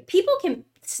 whatever. Right. People can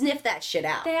sniff that shit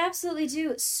out. They absolutely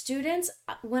do. Students,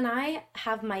 when I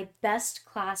have my best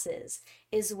classes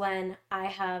is when I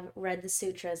have read the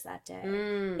sutras that day.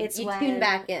 It's you when tune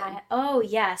back in. Oh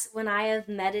yes, when I have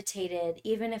meditated,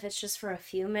 even if it's just for a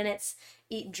few minutes,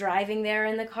 driving there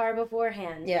in the car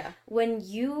beforehand. Yeah. When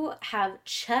you have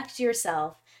checked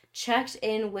yourself, checked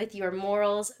in with your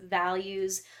morals,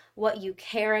 values, what you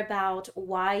care about,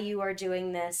 why you are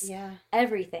doing this,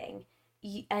 everything.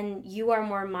 And you are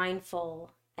more mindful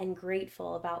and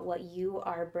grateful about what you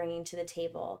are bringing to the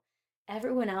table.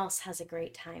 Everyone else has a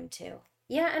great time too.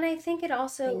 Yeah, and I think it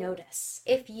also... They notice.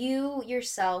 If you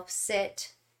yourself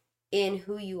sit in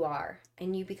who you are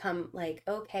and you become like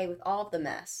okay with all of the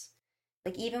mess,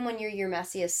 like even when you're your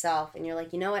messiest self and you're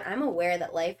like, you know what, I'm aware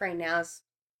that life right now is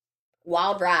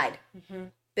wild ride.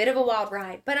 Bit of a wild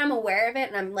ride, but I'm aware of it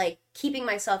and I'm like keeping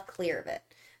myself clear of it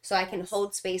so I can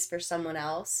hold space for someone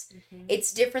else.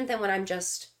 It's different than when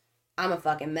I'm a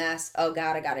fucking mess. Oh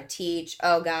God, I gotta teach.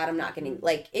 Oh God, I'm not getting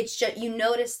like, it's just, you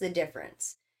notice the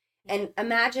difference. And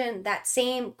imagine that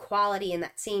same quality and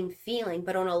that same feeling,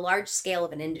 but on a large scale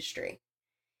of an industry.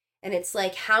 And it's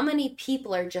like, how many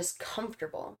people are just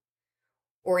comfortable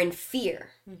or in fear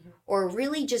or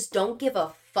really just don't give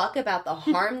a fuck about the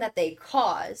harm that they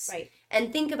cause, right?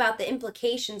 And think about the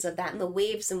implications of that and the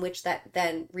waves in which that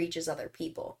then reaches other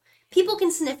people. People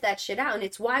can sniff that shit out, and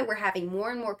it's why we're having more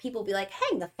and more people be like,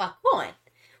 hang the fuck on.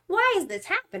 Why is this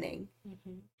happening?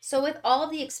 So with all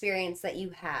of the experience that you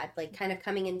had, like kind of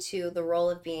coming into the role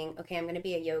of being, okay, I'm going to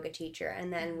be a yoga teacher,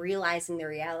 and then realizing the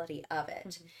reality of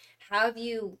it, how have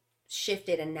you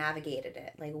shifted and navigated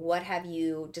it? Like what have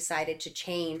you decided to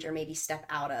change or maybe step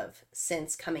out of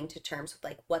since coming to terms with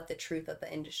like what the truth of the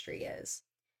industry is?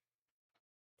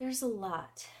 There's a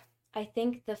lot. I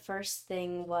think the first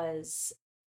thing was,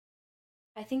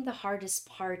 I think the hardest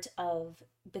part of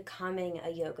becoming a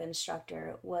yoga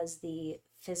instructor was the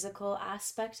physical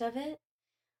aspect of it.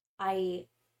 I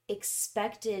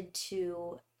expected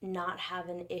to not have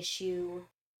an issue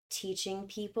teaching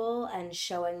people and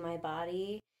showing my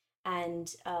body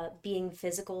and being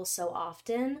physical so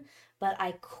often, but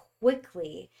I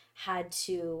quickly had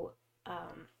to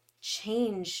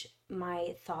change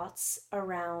my thoughts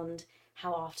around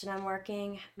how often I'm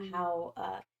working, how,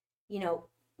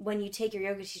 when you take your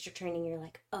yoga teacher training, you're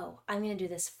like, oh, I'm going to do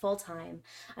this full time.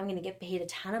 I'm going to get paid a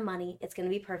ton of money. It's going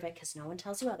to be perfect because no one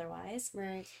tells you otherwise.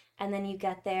 Right. And then you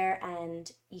get there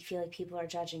and you feel like people are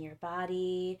judging your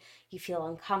body. You feel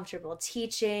uncomfortable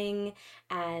teaching,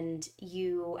 and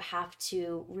you have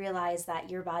to realize that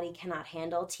your body cannot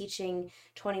handle teaching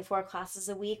 24 classes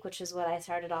a week, which is what I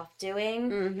started off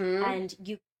doing. And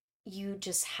you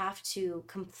just have to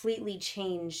completely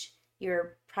change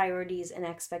your priorities and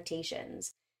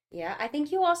expectations. Yeah, I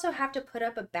think you also have to put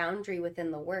up a boundary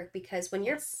within the work, because when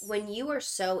you are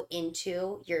so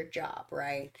into your job,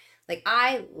 right? Like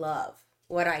I love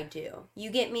what I do. You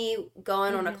get me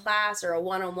going on a class or a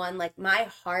one-on-one, like my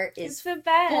heart is it's the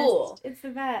best. Full. It's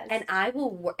the best. And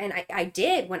I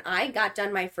did. When I got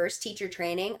done my first teacher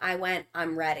training, I went,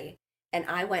 I'm ready. And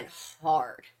I went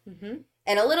hard. And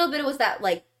a little bit was that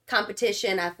like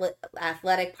competition,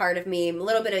 athletic part of me, a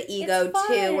little bit of ego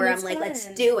too, where I'm like, let's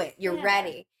do it. You're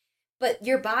ready. But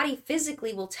your body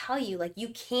physically will tell you, like, you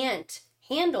can't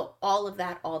handle all of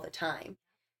that all the time.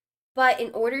 But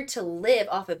in order to live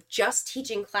off of just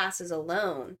teaching classes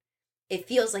alone, it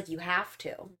feels like you have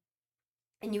to.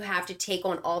 And you have to take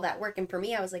on all that work. And for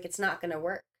me, I was like, it's not going to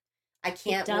work. I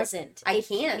can't. It doesn't. I It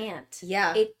can't. can't.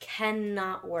 Yeah. It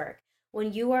cannot work.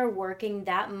 When you are working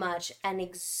that much and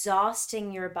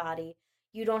exhausting your body,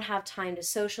 you don't have time to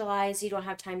socialize. You don't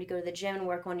have time to go to the gym and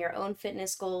work on your own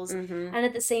fitness goals. Mm-hmm. And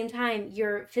at the same time,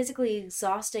 you're physically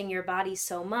exhausting your body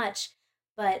so much,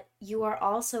 but you are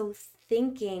also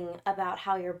thinking about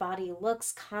how your body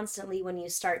looks constantly when you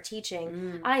start teaching.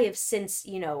 Mm. I have since,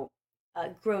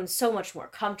 grown so much more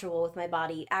comfortable with my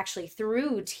body actually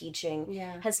through teaching.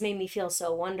 Yeah. Has made me feel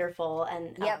so wonderful.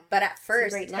 And Yeah, but at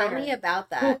first, great tell learner. me about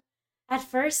that. At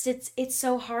first it's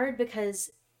so hard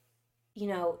because you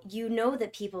know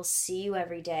that people see you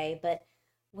every day, but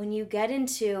when you get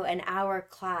into an hour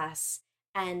class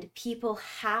and people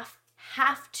have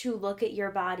to look at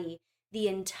your body the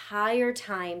entire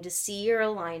time to see your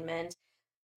alignment,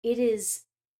 it is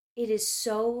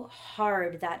so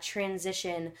hard, that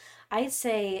transition. I'd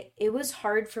say it was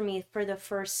hard for me for the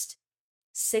first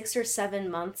 6 or 7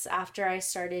 months after I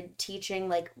started teaching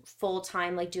like full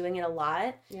time, like doing it a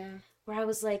lot, Yeah. where I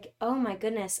was like, oh my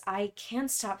goodness, I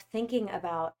can't stop thinking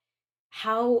about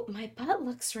how my butt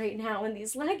looks right now in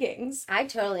these leggings. I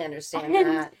totally understand And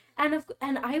that.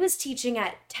 and I was teaching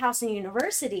at Towson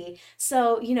University,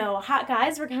 so hot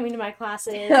guys were coming to my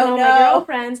classes and Oh, all no. my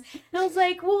girlfriends, and I was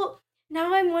like, well,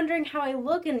 now I'm wondering how I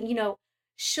look, and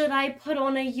should I put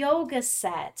on a yoga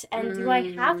set, and do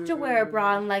I have to wear a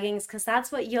bra and leggings because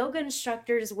that's what yoga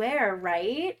instructors wear,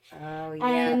 right? Oh, yeah.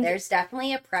 And There's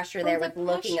definitely a pressure there the with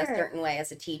looking a pressure. certain way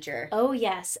as a teacher. Oh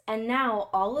yes, and now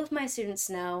all of my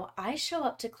students know I show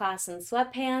up to class in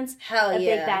sweatpants, Hell a big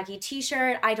yeah. baggy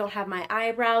t-shirt. I don't have my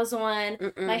eyebrows on,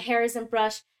 Mm-mm. my hair isn't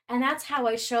brushed, and that's how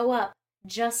I show up,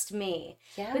 just me.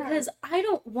 Yeah. Because I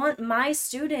don't want my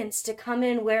students to come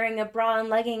in wearing a bra and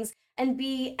leggings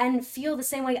and feel the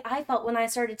same way I felt when I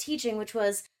started teaching, which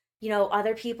was,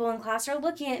 other people in class are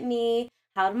looking at me.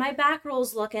 How do my back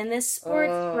rolls look in this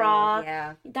sports bra?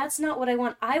 Yeah. That's not what I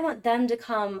want. I want them to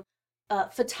come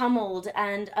fatumbled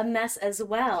and a mess as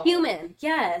well. Human.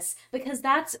 Yes, because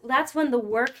that's when the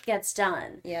work gets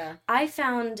done. Yeah. I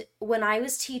found when I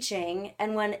was teaching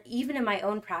and when even in my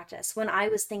own practice, when I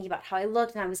was thinking about how I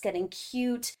looked and I was getting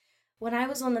cute, when I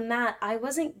was on the mat, I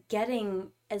wasn't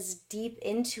getting as deep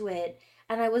into it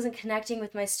and I wasn't connecting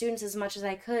with my students as much as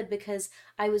I could because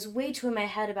I was way too in my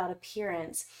head about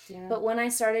appearance. Yeah. But when I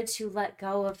started to let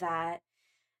go of that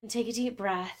and take a deep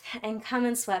breath and come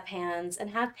in sweatpants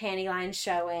and have panty lines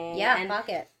showing. Yeah, and, fuck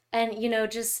it. And,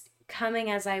 just coming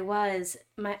as I was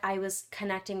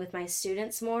connecting with my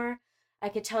students more. I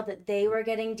could tell that they were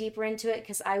getting deeper into it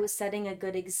because I was setting a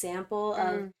good example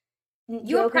of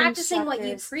You were yoga practicing what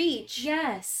you instructors. preach.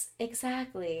 Yes,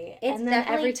 exactly. It's and then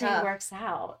definitely everything tough. works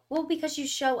out. Well, because you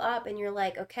show up and you're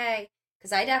like, okay,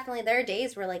 because there are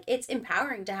days where like it's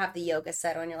empowering to have the yoga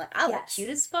set on. You're like, I look Yes. cute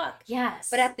as fuck. Yes.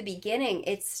 But at the beginning,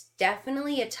 it's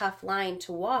definitely a tough line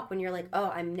to walk when you're like,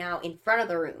 oh, I'm now in front of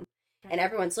the room. And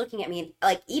everyone's looking at me, and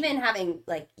like even having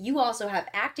like you also have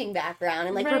acting background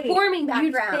and like Right. performing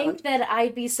You'd background. think that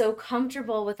I'd be so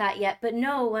comfortable with that yet, but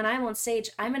no, when I'm on stage,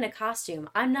 I'm in a costume.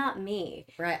 I'm not me.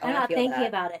 Right. I'm not thinking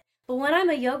about it. But when I'm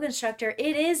a yoga instructor,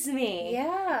 it is me.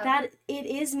 Yeah. That it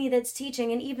is me that's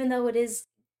teaching, and even though it is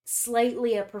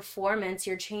slightly a performance,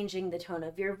 you're changing the tone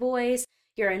of your voice,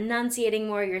 you're enunciating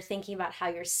more, you're thinking about how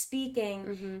you're speaking.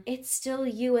 Mm-hmm. It's still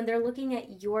you, and they're looking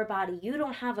at your body. You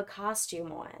don't have a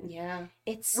costume on. Yeah.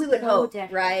 It's We would so hope,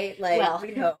 different. right? Like Well,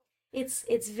 we'd hope.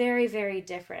 It's very, very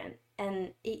different.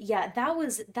 And that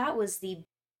was the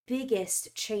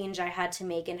biggest change I had to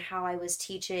make in how I was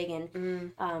teaching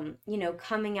and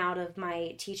coming out of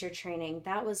my teacher training.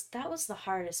 That was the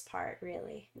hardest part,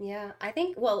 really. Yeah, I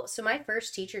think, well, so my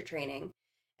first teacher training,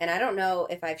 and I don't know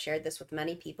if I've shared this with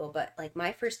many people, but like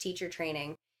my first teacher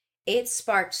training, it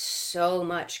sparked so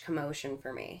much commotion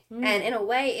for me. And in a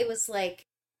way, it was like,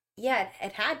 yeah,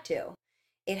 it had to.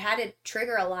 It had to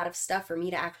trigger a lot of stuff for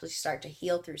me to actually start to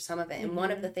heal through some of it. And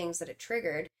one of the things that it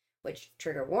triggered, which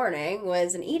trigger warning,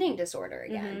 was an eating disorder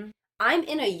again. I'm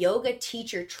in a yoga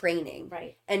teacher training.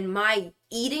 Right. And my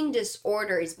eating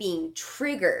disorder is being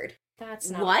triggered. That's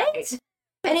not What? right.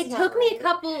 And it That's took not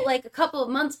me right. a couple of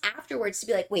months afterwards to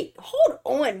be like, wait, hold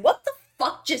on, what the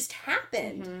fuck just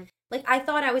happened? Like, I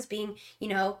thought I was being,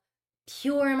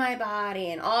 pure in my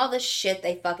body and all the shit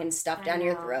they fucking stuff down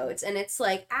your throats. And it's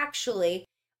like, actually,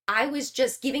 I was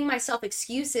just giving myself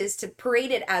excuses to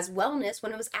parade it as wellness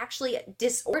when it was actually a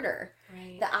disorder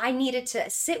Right. that I needed to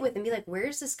sit with and be like, where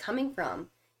is this coming from?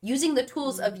 using the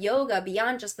tools of yoga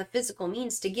beyond just the physical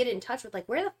means to get in touch with like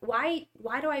why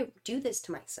do I do this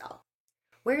to myself?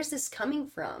 Where is this coming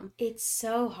from? It's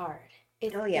so hard.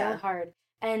 It's Oh, yeah. so hard.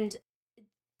 And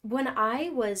when I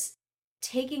was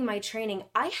taking my training,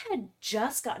 I had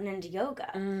just gotten into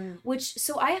yoga, which,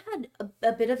 so I had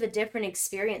a bit of a different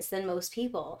experience than most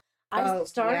people. Oh,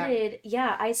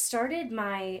 yeah. I started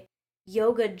my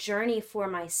yoga journey for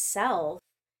myself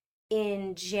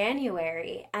in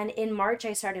January, and in March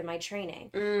I started my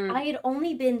training. I had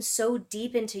only been so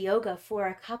deep into yoga for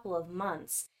a couple of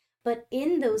months, but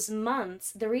in those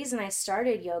months, the reason I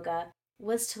started yoga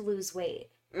was to lose weight.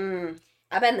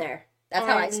 I've been there. That's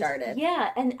how I started. Yeah,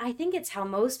 and I think it's how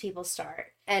most people start.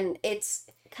 And it's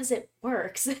because it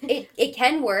works. It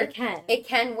can work. It can. It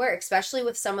can work, especially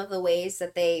with some of the ways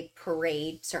that they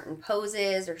parade certain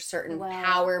poses or certain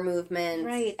power movements.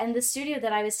 Right. And the studio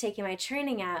that I was taking my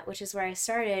training at, which is where I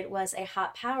started, was a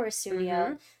hot power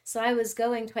studio. So I was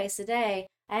going twice a day.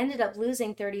 I ended up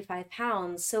losing 35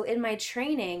 pounds. So in my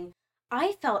training,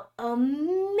 I felt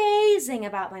amazing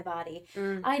about my body.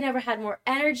 I never had more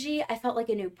energy. I felt like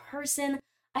a new person.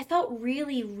 I felt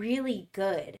really, really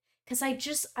good.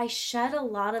 Because I shed a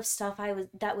lot of stuff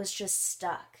that was just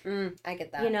stuck. I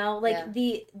get that. You know, like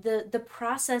the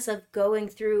process of going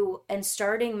through and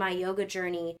starting my yoga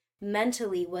journey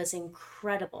mentally was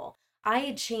incredible. I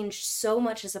had changed so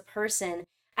much as a person,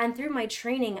 and through my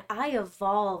training, I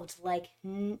evolved like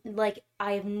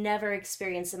I've never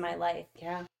experienced in my life.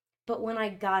 Yeah. But when I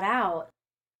got out,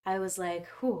 I was like,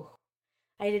 whew,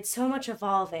 I did so much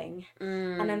evolving,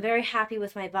 and I'm very happy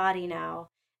with my body now.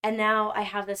 And now I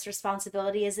have this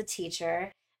responsibility as a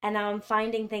teacher, and now I'm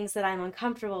finding things that I'm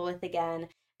uncomfortable with again,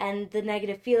 and the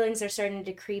negative feelings are starting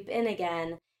to creep in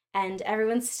again, and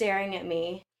everyone's staring at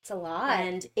me. It's a lot.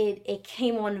 And it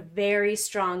came on very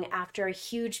strong after a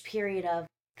huge period of,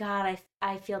 God,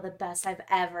 I feel the best I've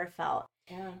ever felt.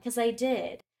 Yeah. Because I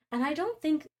did. And I don't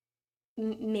think,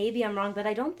 maybe I'm wrong, but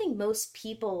I don't think most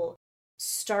people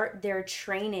start their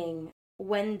training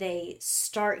when they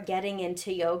start getting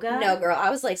into yoga. No, girl,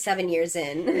 I was like 7 years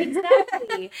in.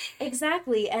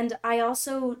 Exactly. And I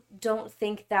also don't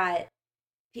think that,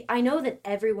 I know that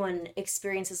everyone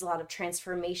experiences a lot of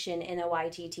transformation in a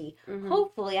YTT.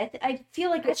 Hopefully. I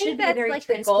feel like it should be a very like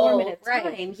transformative time.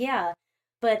 Right. Yeah.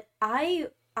 But I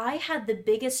had the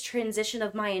biggest transition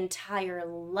of my entire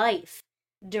life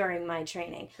during my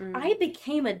training. I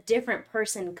became a different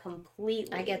person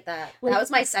completely. I get that. Like, that was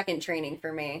my second training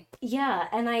for me. Yeah,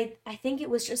 and I think it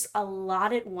was just a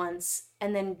lot at once,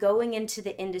 and then going into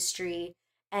the industry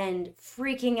and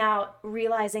freaking out,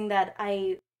 realizing that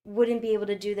I wouldn't be able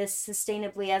to do this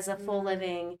sustainably as a full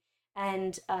living,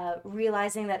 and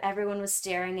realizing that everyone was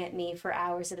staring at me for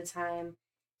hours at a time.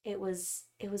 It was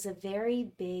a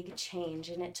very big change,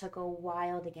 and it took a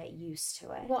while to get used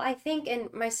to it. Well, I think,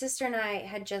 and my sister and I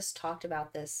had just talked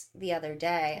about this the other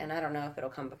day, and I don't know if it'll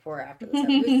come before or after this,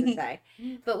 who's to say,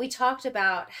 but we talked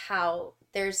about how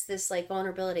there's this like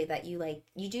vulnerability that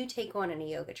you do take on in a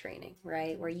yoga training,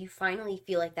 right? Where you finally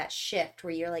feel like that shift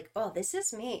where you're like, oh, this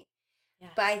is me.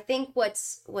 Yes. But I think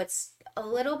what's a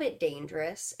little bit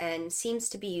dangerous and seems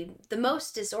to be the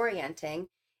most disorienting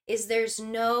is there's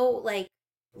no like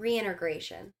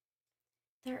reintegration.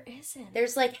 There isn't.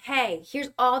 There's like, hey, here's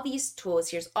all these tools,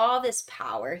 here's all this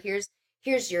power, here's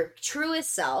your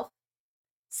truest self.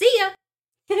 See ya.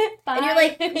 Bye. And you're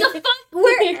like, the fuck,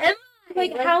 where am I?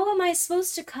 Like, how am I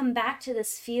supposed to come back to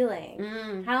this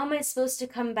feeling? How am I supposed to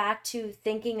come back to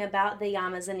thinking about the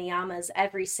yamas and niyamas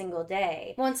every single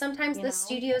day? Well, and sometimes the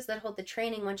studios that hold the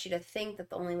training want you to think that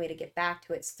the only way to get back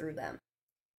to it's through them.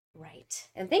 Right.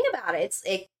 And think about it.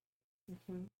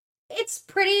 It's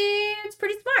pretty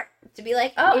smart to be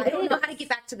like, oh, I don't know how to get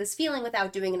back to this feeling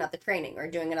without doing another training or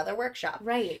doing another workshop.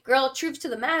 Right. Girl, truth to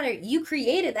the matter, you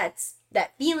created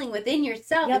that feeling within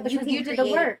yourself. Yeah, because you did the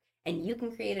work. And you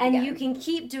can create it again. And you can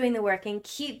keep doing the work and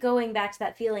keep going back to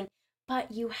that feeling, but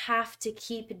you have to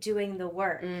keep doing the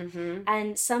work.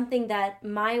 And something that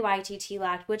my YTT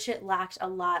lacked, which it lacked a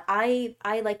lot. I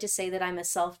like to say that I'm a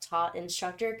self-taught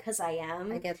instructor because I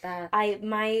am. I get that.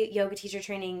 My yoga teacher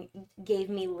training gave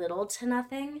me little to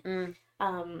nothing.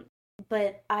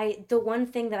 But the one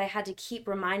thing that I had to keep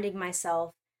reminding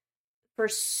myself for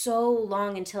so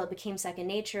long until it became second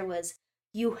nature was,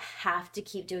 you have to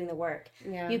keep doing the work.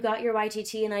 Yeah. You got your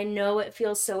YTT, and I know it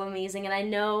feels so amazing, and I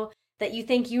know that you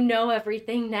think you know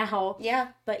everything now. Yeah.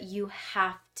 But you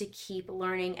have to keep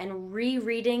learning and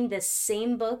rereading the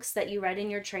same books that you read in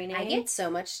your training. I get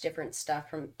so much different stuff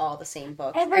from all the same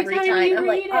books. Every time you I'm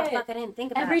read like, oh, it. fuck, I didn't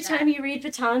think about Every that. time you read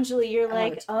Patanjali, you're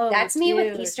like, oh, that's me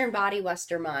with dude. Eastern Body,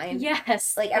 Western Mind.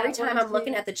 Yes. Like every time I'm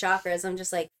looking at the chakras, I'm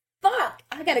just like, fuck,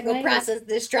 I gotta go process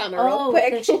this trauma real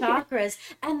quick. The chakras.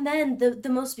 And then the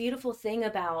most beautiful thing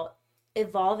about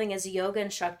evolving as a yoga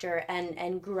instructor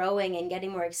and growing and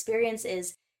getting more experience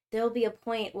is there's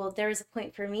a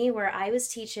point for me where I was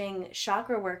teaching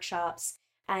chakra workshops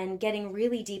and getting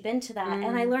really deep into that.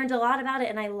 And I learned a lot about it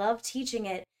and I loved teaching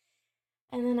it.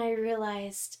 And then I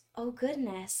realized, oh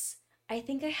goodness, I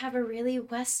think I have a really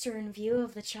Western view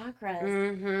of the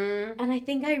chakras. And I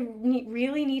think I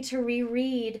really need to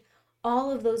reread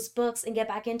all of those books and get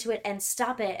back into it and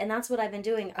stop it. And that's what I've been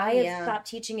doing. I have stopped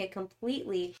teaching it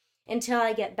completely until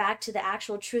I get back to the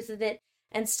actual truth of it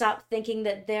and stop thinking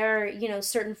that there are,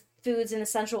 certain foods and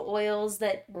essential oils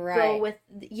that go with,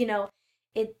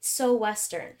 it's so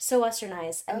Western, so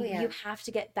Westernized. And you have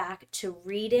to get back to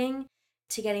reading,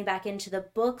 to getting back into the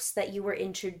books that you were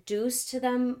introduced to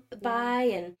them by.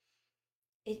 And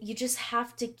you just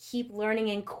have to keep learning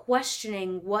and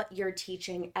questioning what you're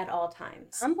teaching at all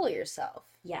times. Humble yourself.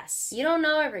 Yes. You don't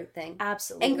know everything.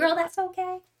 Absolutely. And girl, that's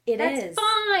okay. That's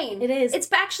fine. It is.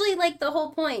 It's actually like the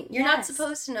whole point. You're not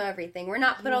supposed to know everything. We're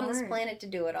not put on this planet to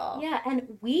do it all. Yeah,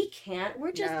 and we can't.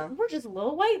 We're just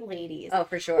little white ladies. Oh,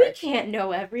 for sure. We can't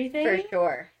know everything. For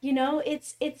sure.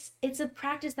 It's a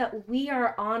practice that we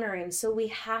are honoring, so we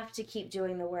have to keep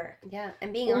doing the work. Yeah,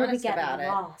 and being honest about it.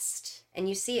 Lost. And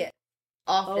you see it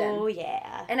often. Oh,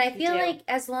 yeah. And I feel like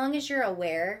as long as you're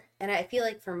aware, and I feel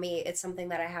like for me, it's something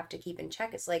that I have to keep in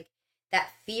check. It's like that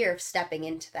fear of stepping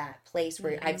into that place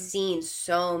where I've seen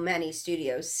so many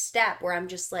studios step where I'm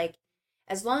just like,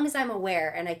 as long as I'm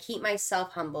aware and I keep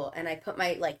myself humble and I put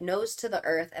my nose to the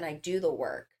earth and I do the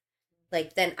work,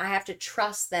 then I have to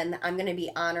trust then that I'm going to be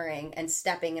honoring and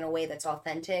stepping in a way that's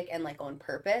authentic and on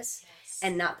purpose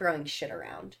and not throwing shit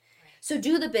around. So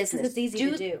do the business. It's easy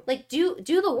to do.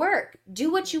 Do the work.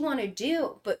 Do what you want to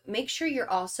do, but make sure you're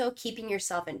also keeping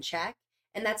yourself in check.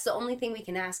 And that's the only thing we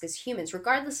can ask as humans,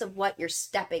 regardless of what you're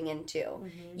stepping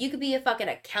into. You could be a fucking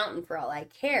accountant for all I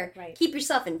care. Right. Keep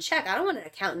yourself in check. I don't want an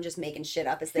accountant just making shit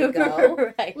up as they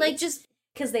go. Right. Just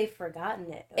because they've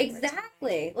forgotten it.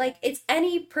 Exactly. It's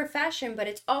any profession, but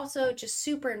it's also just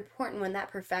super important when that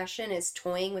profession is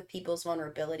toying with people's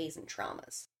vulnerabilities and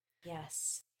traumas.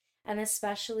 Yes. And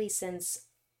especially since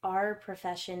our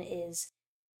profession is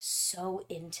so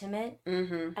intimate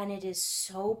and it is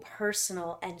so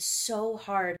personal and so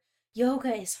hard.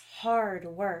 Yoga is hard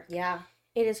work. Yeah.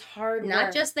 It is hard work.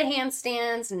 Not just the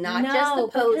handstands, not just the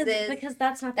poses. Because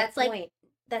that's not the point.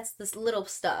 That's this little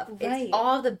stuff. Right. It's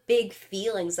all the big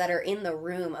feelings that are in the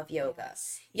room of yoga.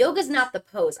 Yoga's not the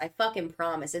pose, I fucking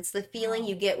promise. It's the feeling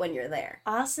you get when you're there.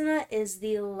 Asana is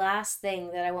the last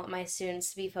thing that I want my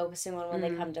students to be focusing on when they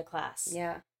come to class.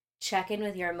 Yeah. Check in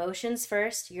with your emotions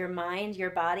first, your mind, your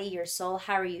body, your soul.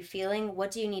 How are you feeling? What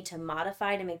do you need to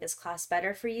modify to make this class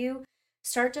better for you?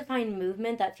 Start to find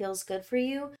movement that feels good for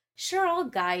you. Sure, I'll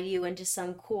guide you into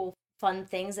some cool, fun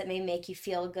things that may make you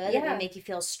feel good, that may make you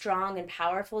feel strong and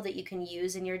powerful that you can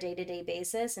use in your day-to-day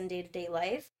basis and day-to-day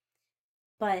life.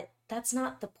 But that's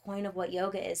not the point of what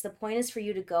yoga is. The point is for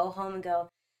you to go home and go,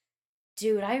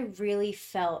 dude, I really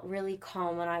felt really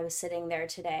calm when I was sitting there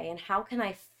today. And how can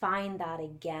I find that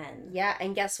again? Yeah,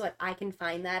 and guess what? I can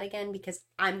find that again because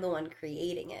I'm the one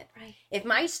creating it. Right. If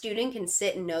my student can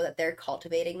sit and know that they're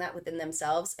cultivating that within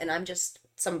themselves, and I'm just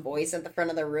some voice at the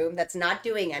front of the room that's not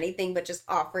doing anything but just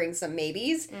offering some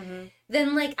maybes,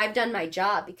 then I've done my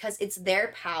job because it's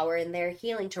their power and their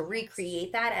healing to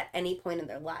recreate that at any point in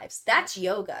their lives. That's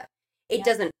yoga. It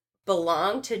doesn't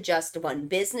belong to just one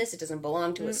business. It doesn't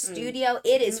belong to a studio.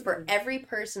 It is for every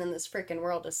person in this freaking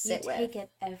world to sit with. You take it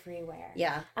everywhere.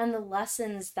 Yeah. And the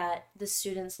lessons that the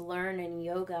students learn in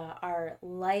yoga are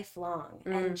lifelong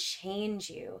and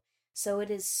change you. So it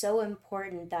is so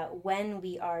important that when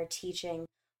we are teaching,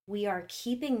 we are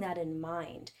keeping that in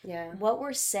mind. Yeah. What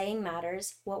we're saying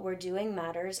matters. What we're doing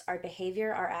matters. Our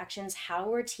behavior, our actions, how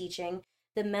we're teaching,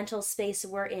 the mental space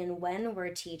we're in when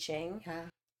we're teaching. Yeah.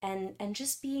 And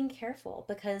just being careful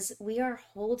because we are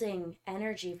holding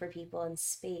energy for people in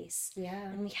space. Yeah.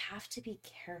 And we have to be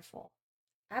careful.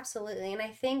 Absolutely. And I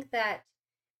think that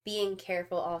being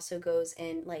careful also goes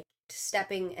in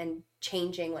stepping and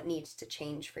changing what needs to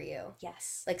change for you.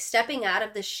 Yes. Stepping out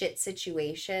of the shit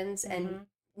situations and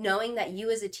knowing that you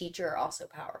as a teacher are also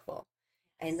powerful.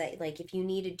 And that if you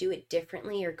need to do it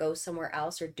differently or go somewhere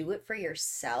else or do it for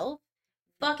yourself,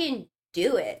 fucking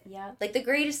do it. Yeah. Like, the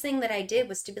greatest thing that I did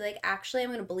was to be like, actually, I'm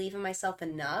going to believe in myself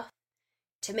enough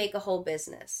to make a whole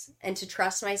business and to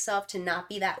trust myself to not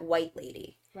be that white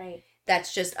lady. Right.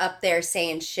 That's just up there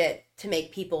saying shit to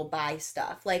make people buy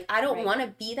stuff. Like, I don't Right. want to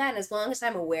be that. And as long as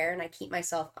I'm aware and I keep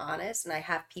myself honest and I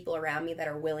have people around me that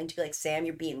are willing to be like, Sam,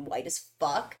 you're being white as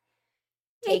fuck,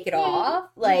 take it off.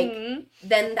 Like, Mhm.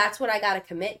 then that's what I got to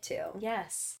commit to.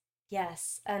 Yes.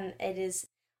 Yes. And it is,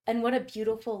 and what a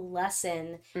beautiful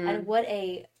lesson Mm. and what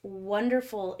a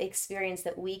wonderful experience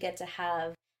that we get to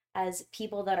have as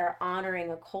people that are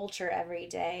honoring a culture every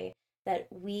day, that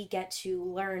we get to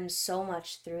learn so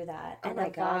much through that Oh and my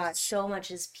evolve gosh. so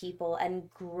much as people and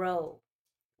grow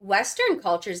Western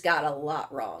culture's got a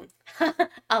lot wrong.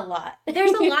 a lot.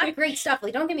 There's a lot of great stuff.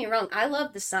 Like, don't get me wrong. I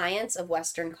love the science of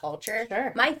Western culture.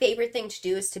 Sure. My favorite thing to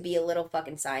do is to be a little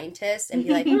fucking scientist and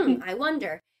be like, I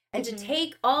wonder. And to Mhm.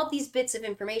 take all these bits of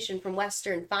information from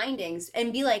Western findings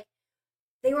and be like,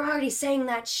 they were already saying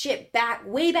that shit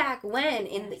way back when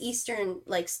in the Yes. Eastern,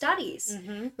 like, studies.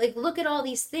 Mm-hmm. Like, look at all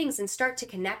these things and start to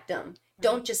connect them.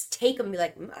 Don't just take them and be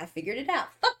like, I figured it out.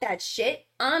 Fuck that shit.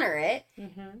 Honor it.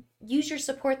 Mm-hmm. Use your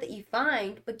support that you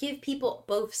find, but give people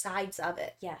both sides of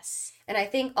it. Yes. And I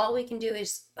think all we can do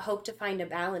is hope to find a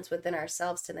balance within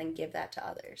ourselves to then give that to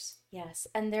others. Yes.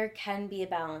 And there can be a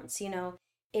balance.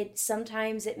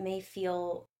 Sometimes it may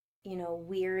feel,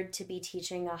 weird to be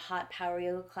teaching a hot power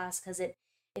yoga class because it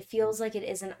feels like it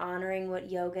isn't honoring what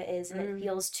yoga is, and it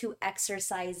feels too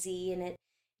exercisey, and it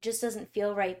just doesn't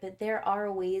feel right. But there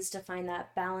are ways to find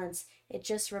that balance. It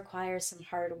just requires some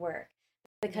hard work,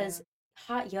 because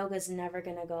hot yoga is never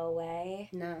going to go away.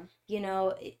 No.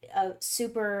 A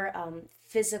super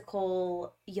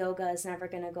physical yoga is never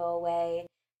going to go away.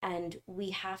 And we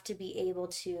have to be able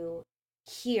to,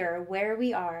 here where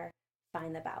we are,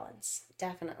 find the balance.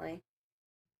 Definitely.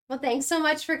 Well, thanks so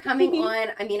much for coming on.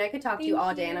 I mean, I could talk to you Thank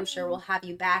all day, and I'm sure you. we'll have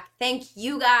you back. Thank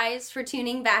you guys for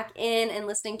tuning back in and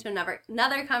listening to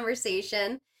another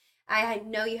conversation. I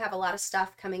know you have a lot of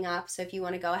stuff coming up, so if you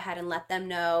want to go ahead and let them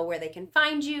know where they can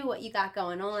find you, what you got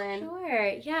going on. Sure.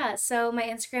 Yeah. So my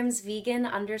Instagram's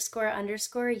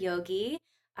vegan__yogi.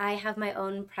 I have my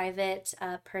own private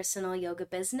personal yoga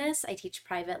business. I teach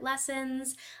private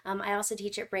lessons. I also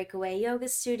teach at Breakaway Yoga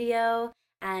Studio.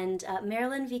 And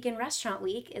Maryland Vegan Restaurant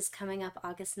Week is coming up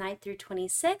August 9th through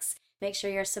 26th. Make sure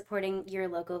you're supporting your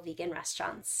local vegan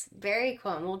restaurants. Very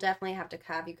cool. And we'll definitely have to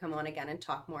have you come on again and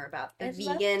talk more about the I'd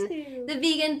love vegan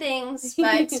to. things.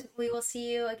 But we will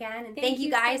see you again. And thank you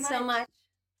guys so much.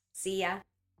 See ya.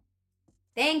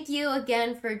 Thank you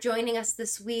again for joining us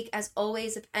this week. As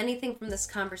always, if anything from this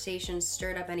conversation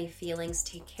stirred up any feelings,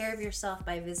 take care of yourself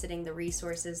by visiting the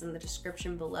resources in the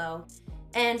description below.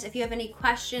 And if you have any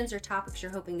questions or topics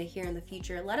you're hoping to hear in the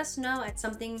future, let us know at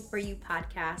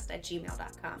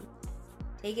somethingforyoupodcast@gmail.com.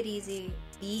 Take it easy,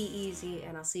 be easy,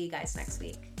 and I'll see you guys next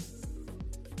week.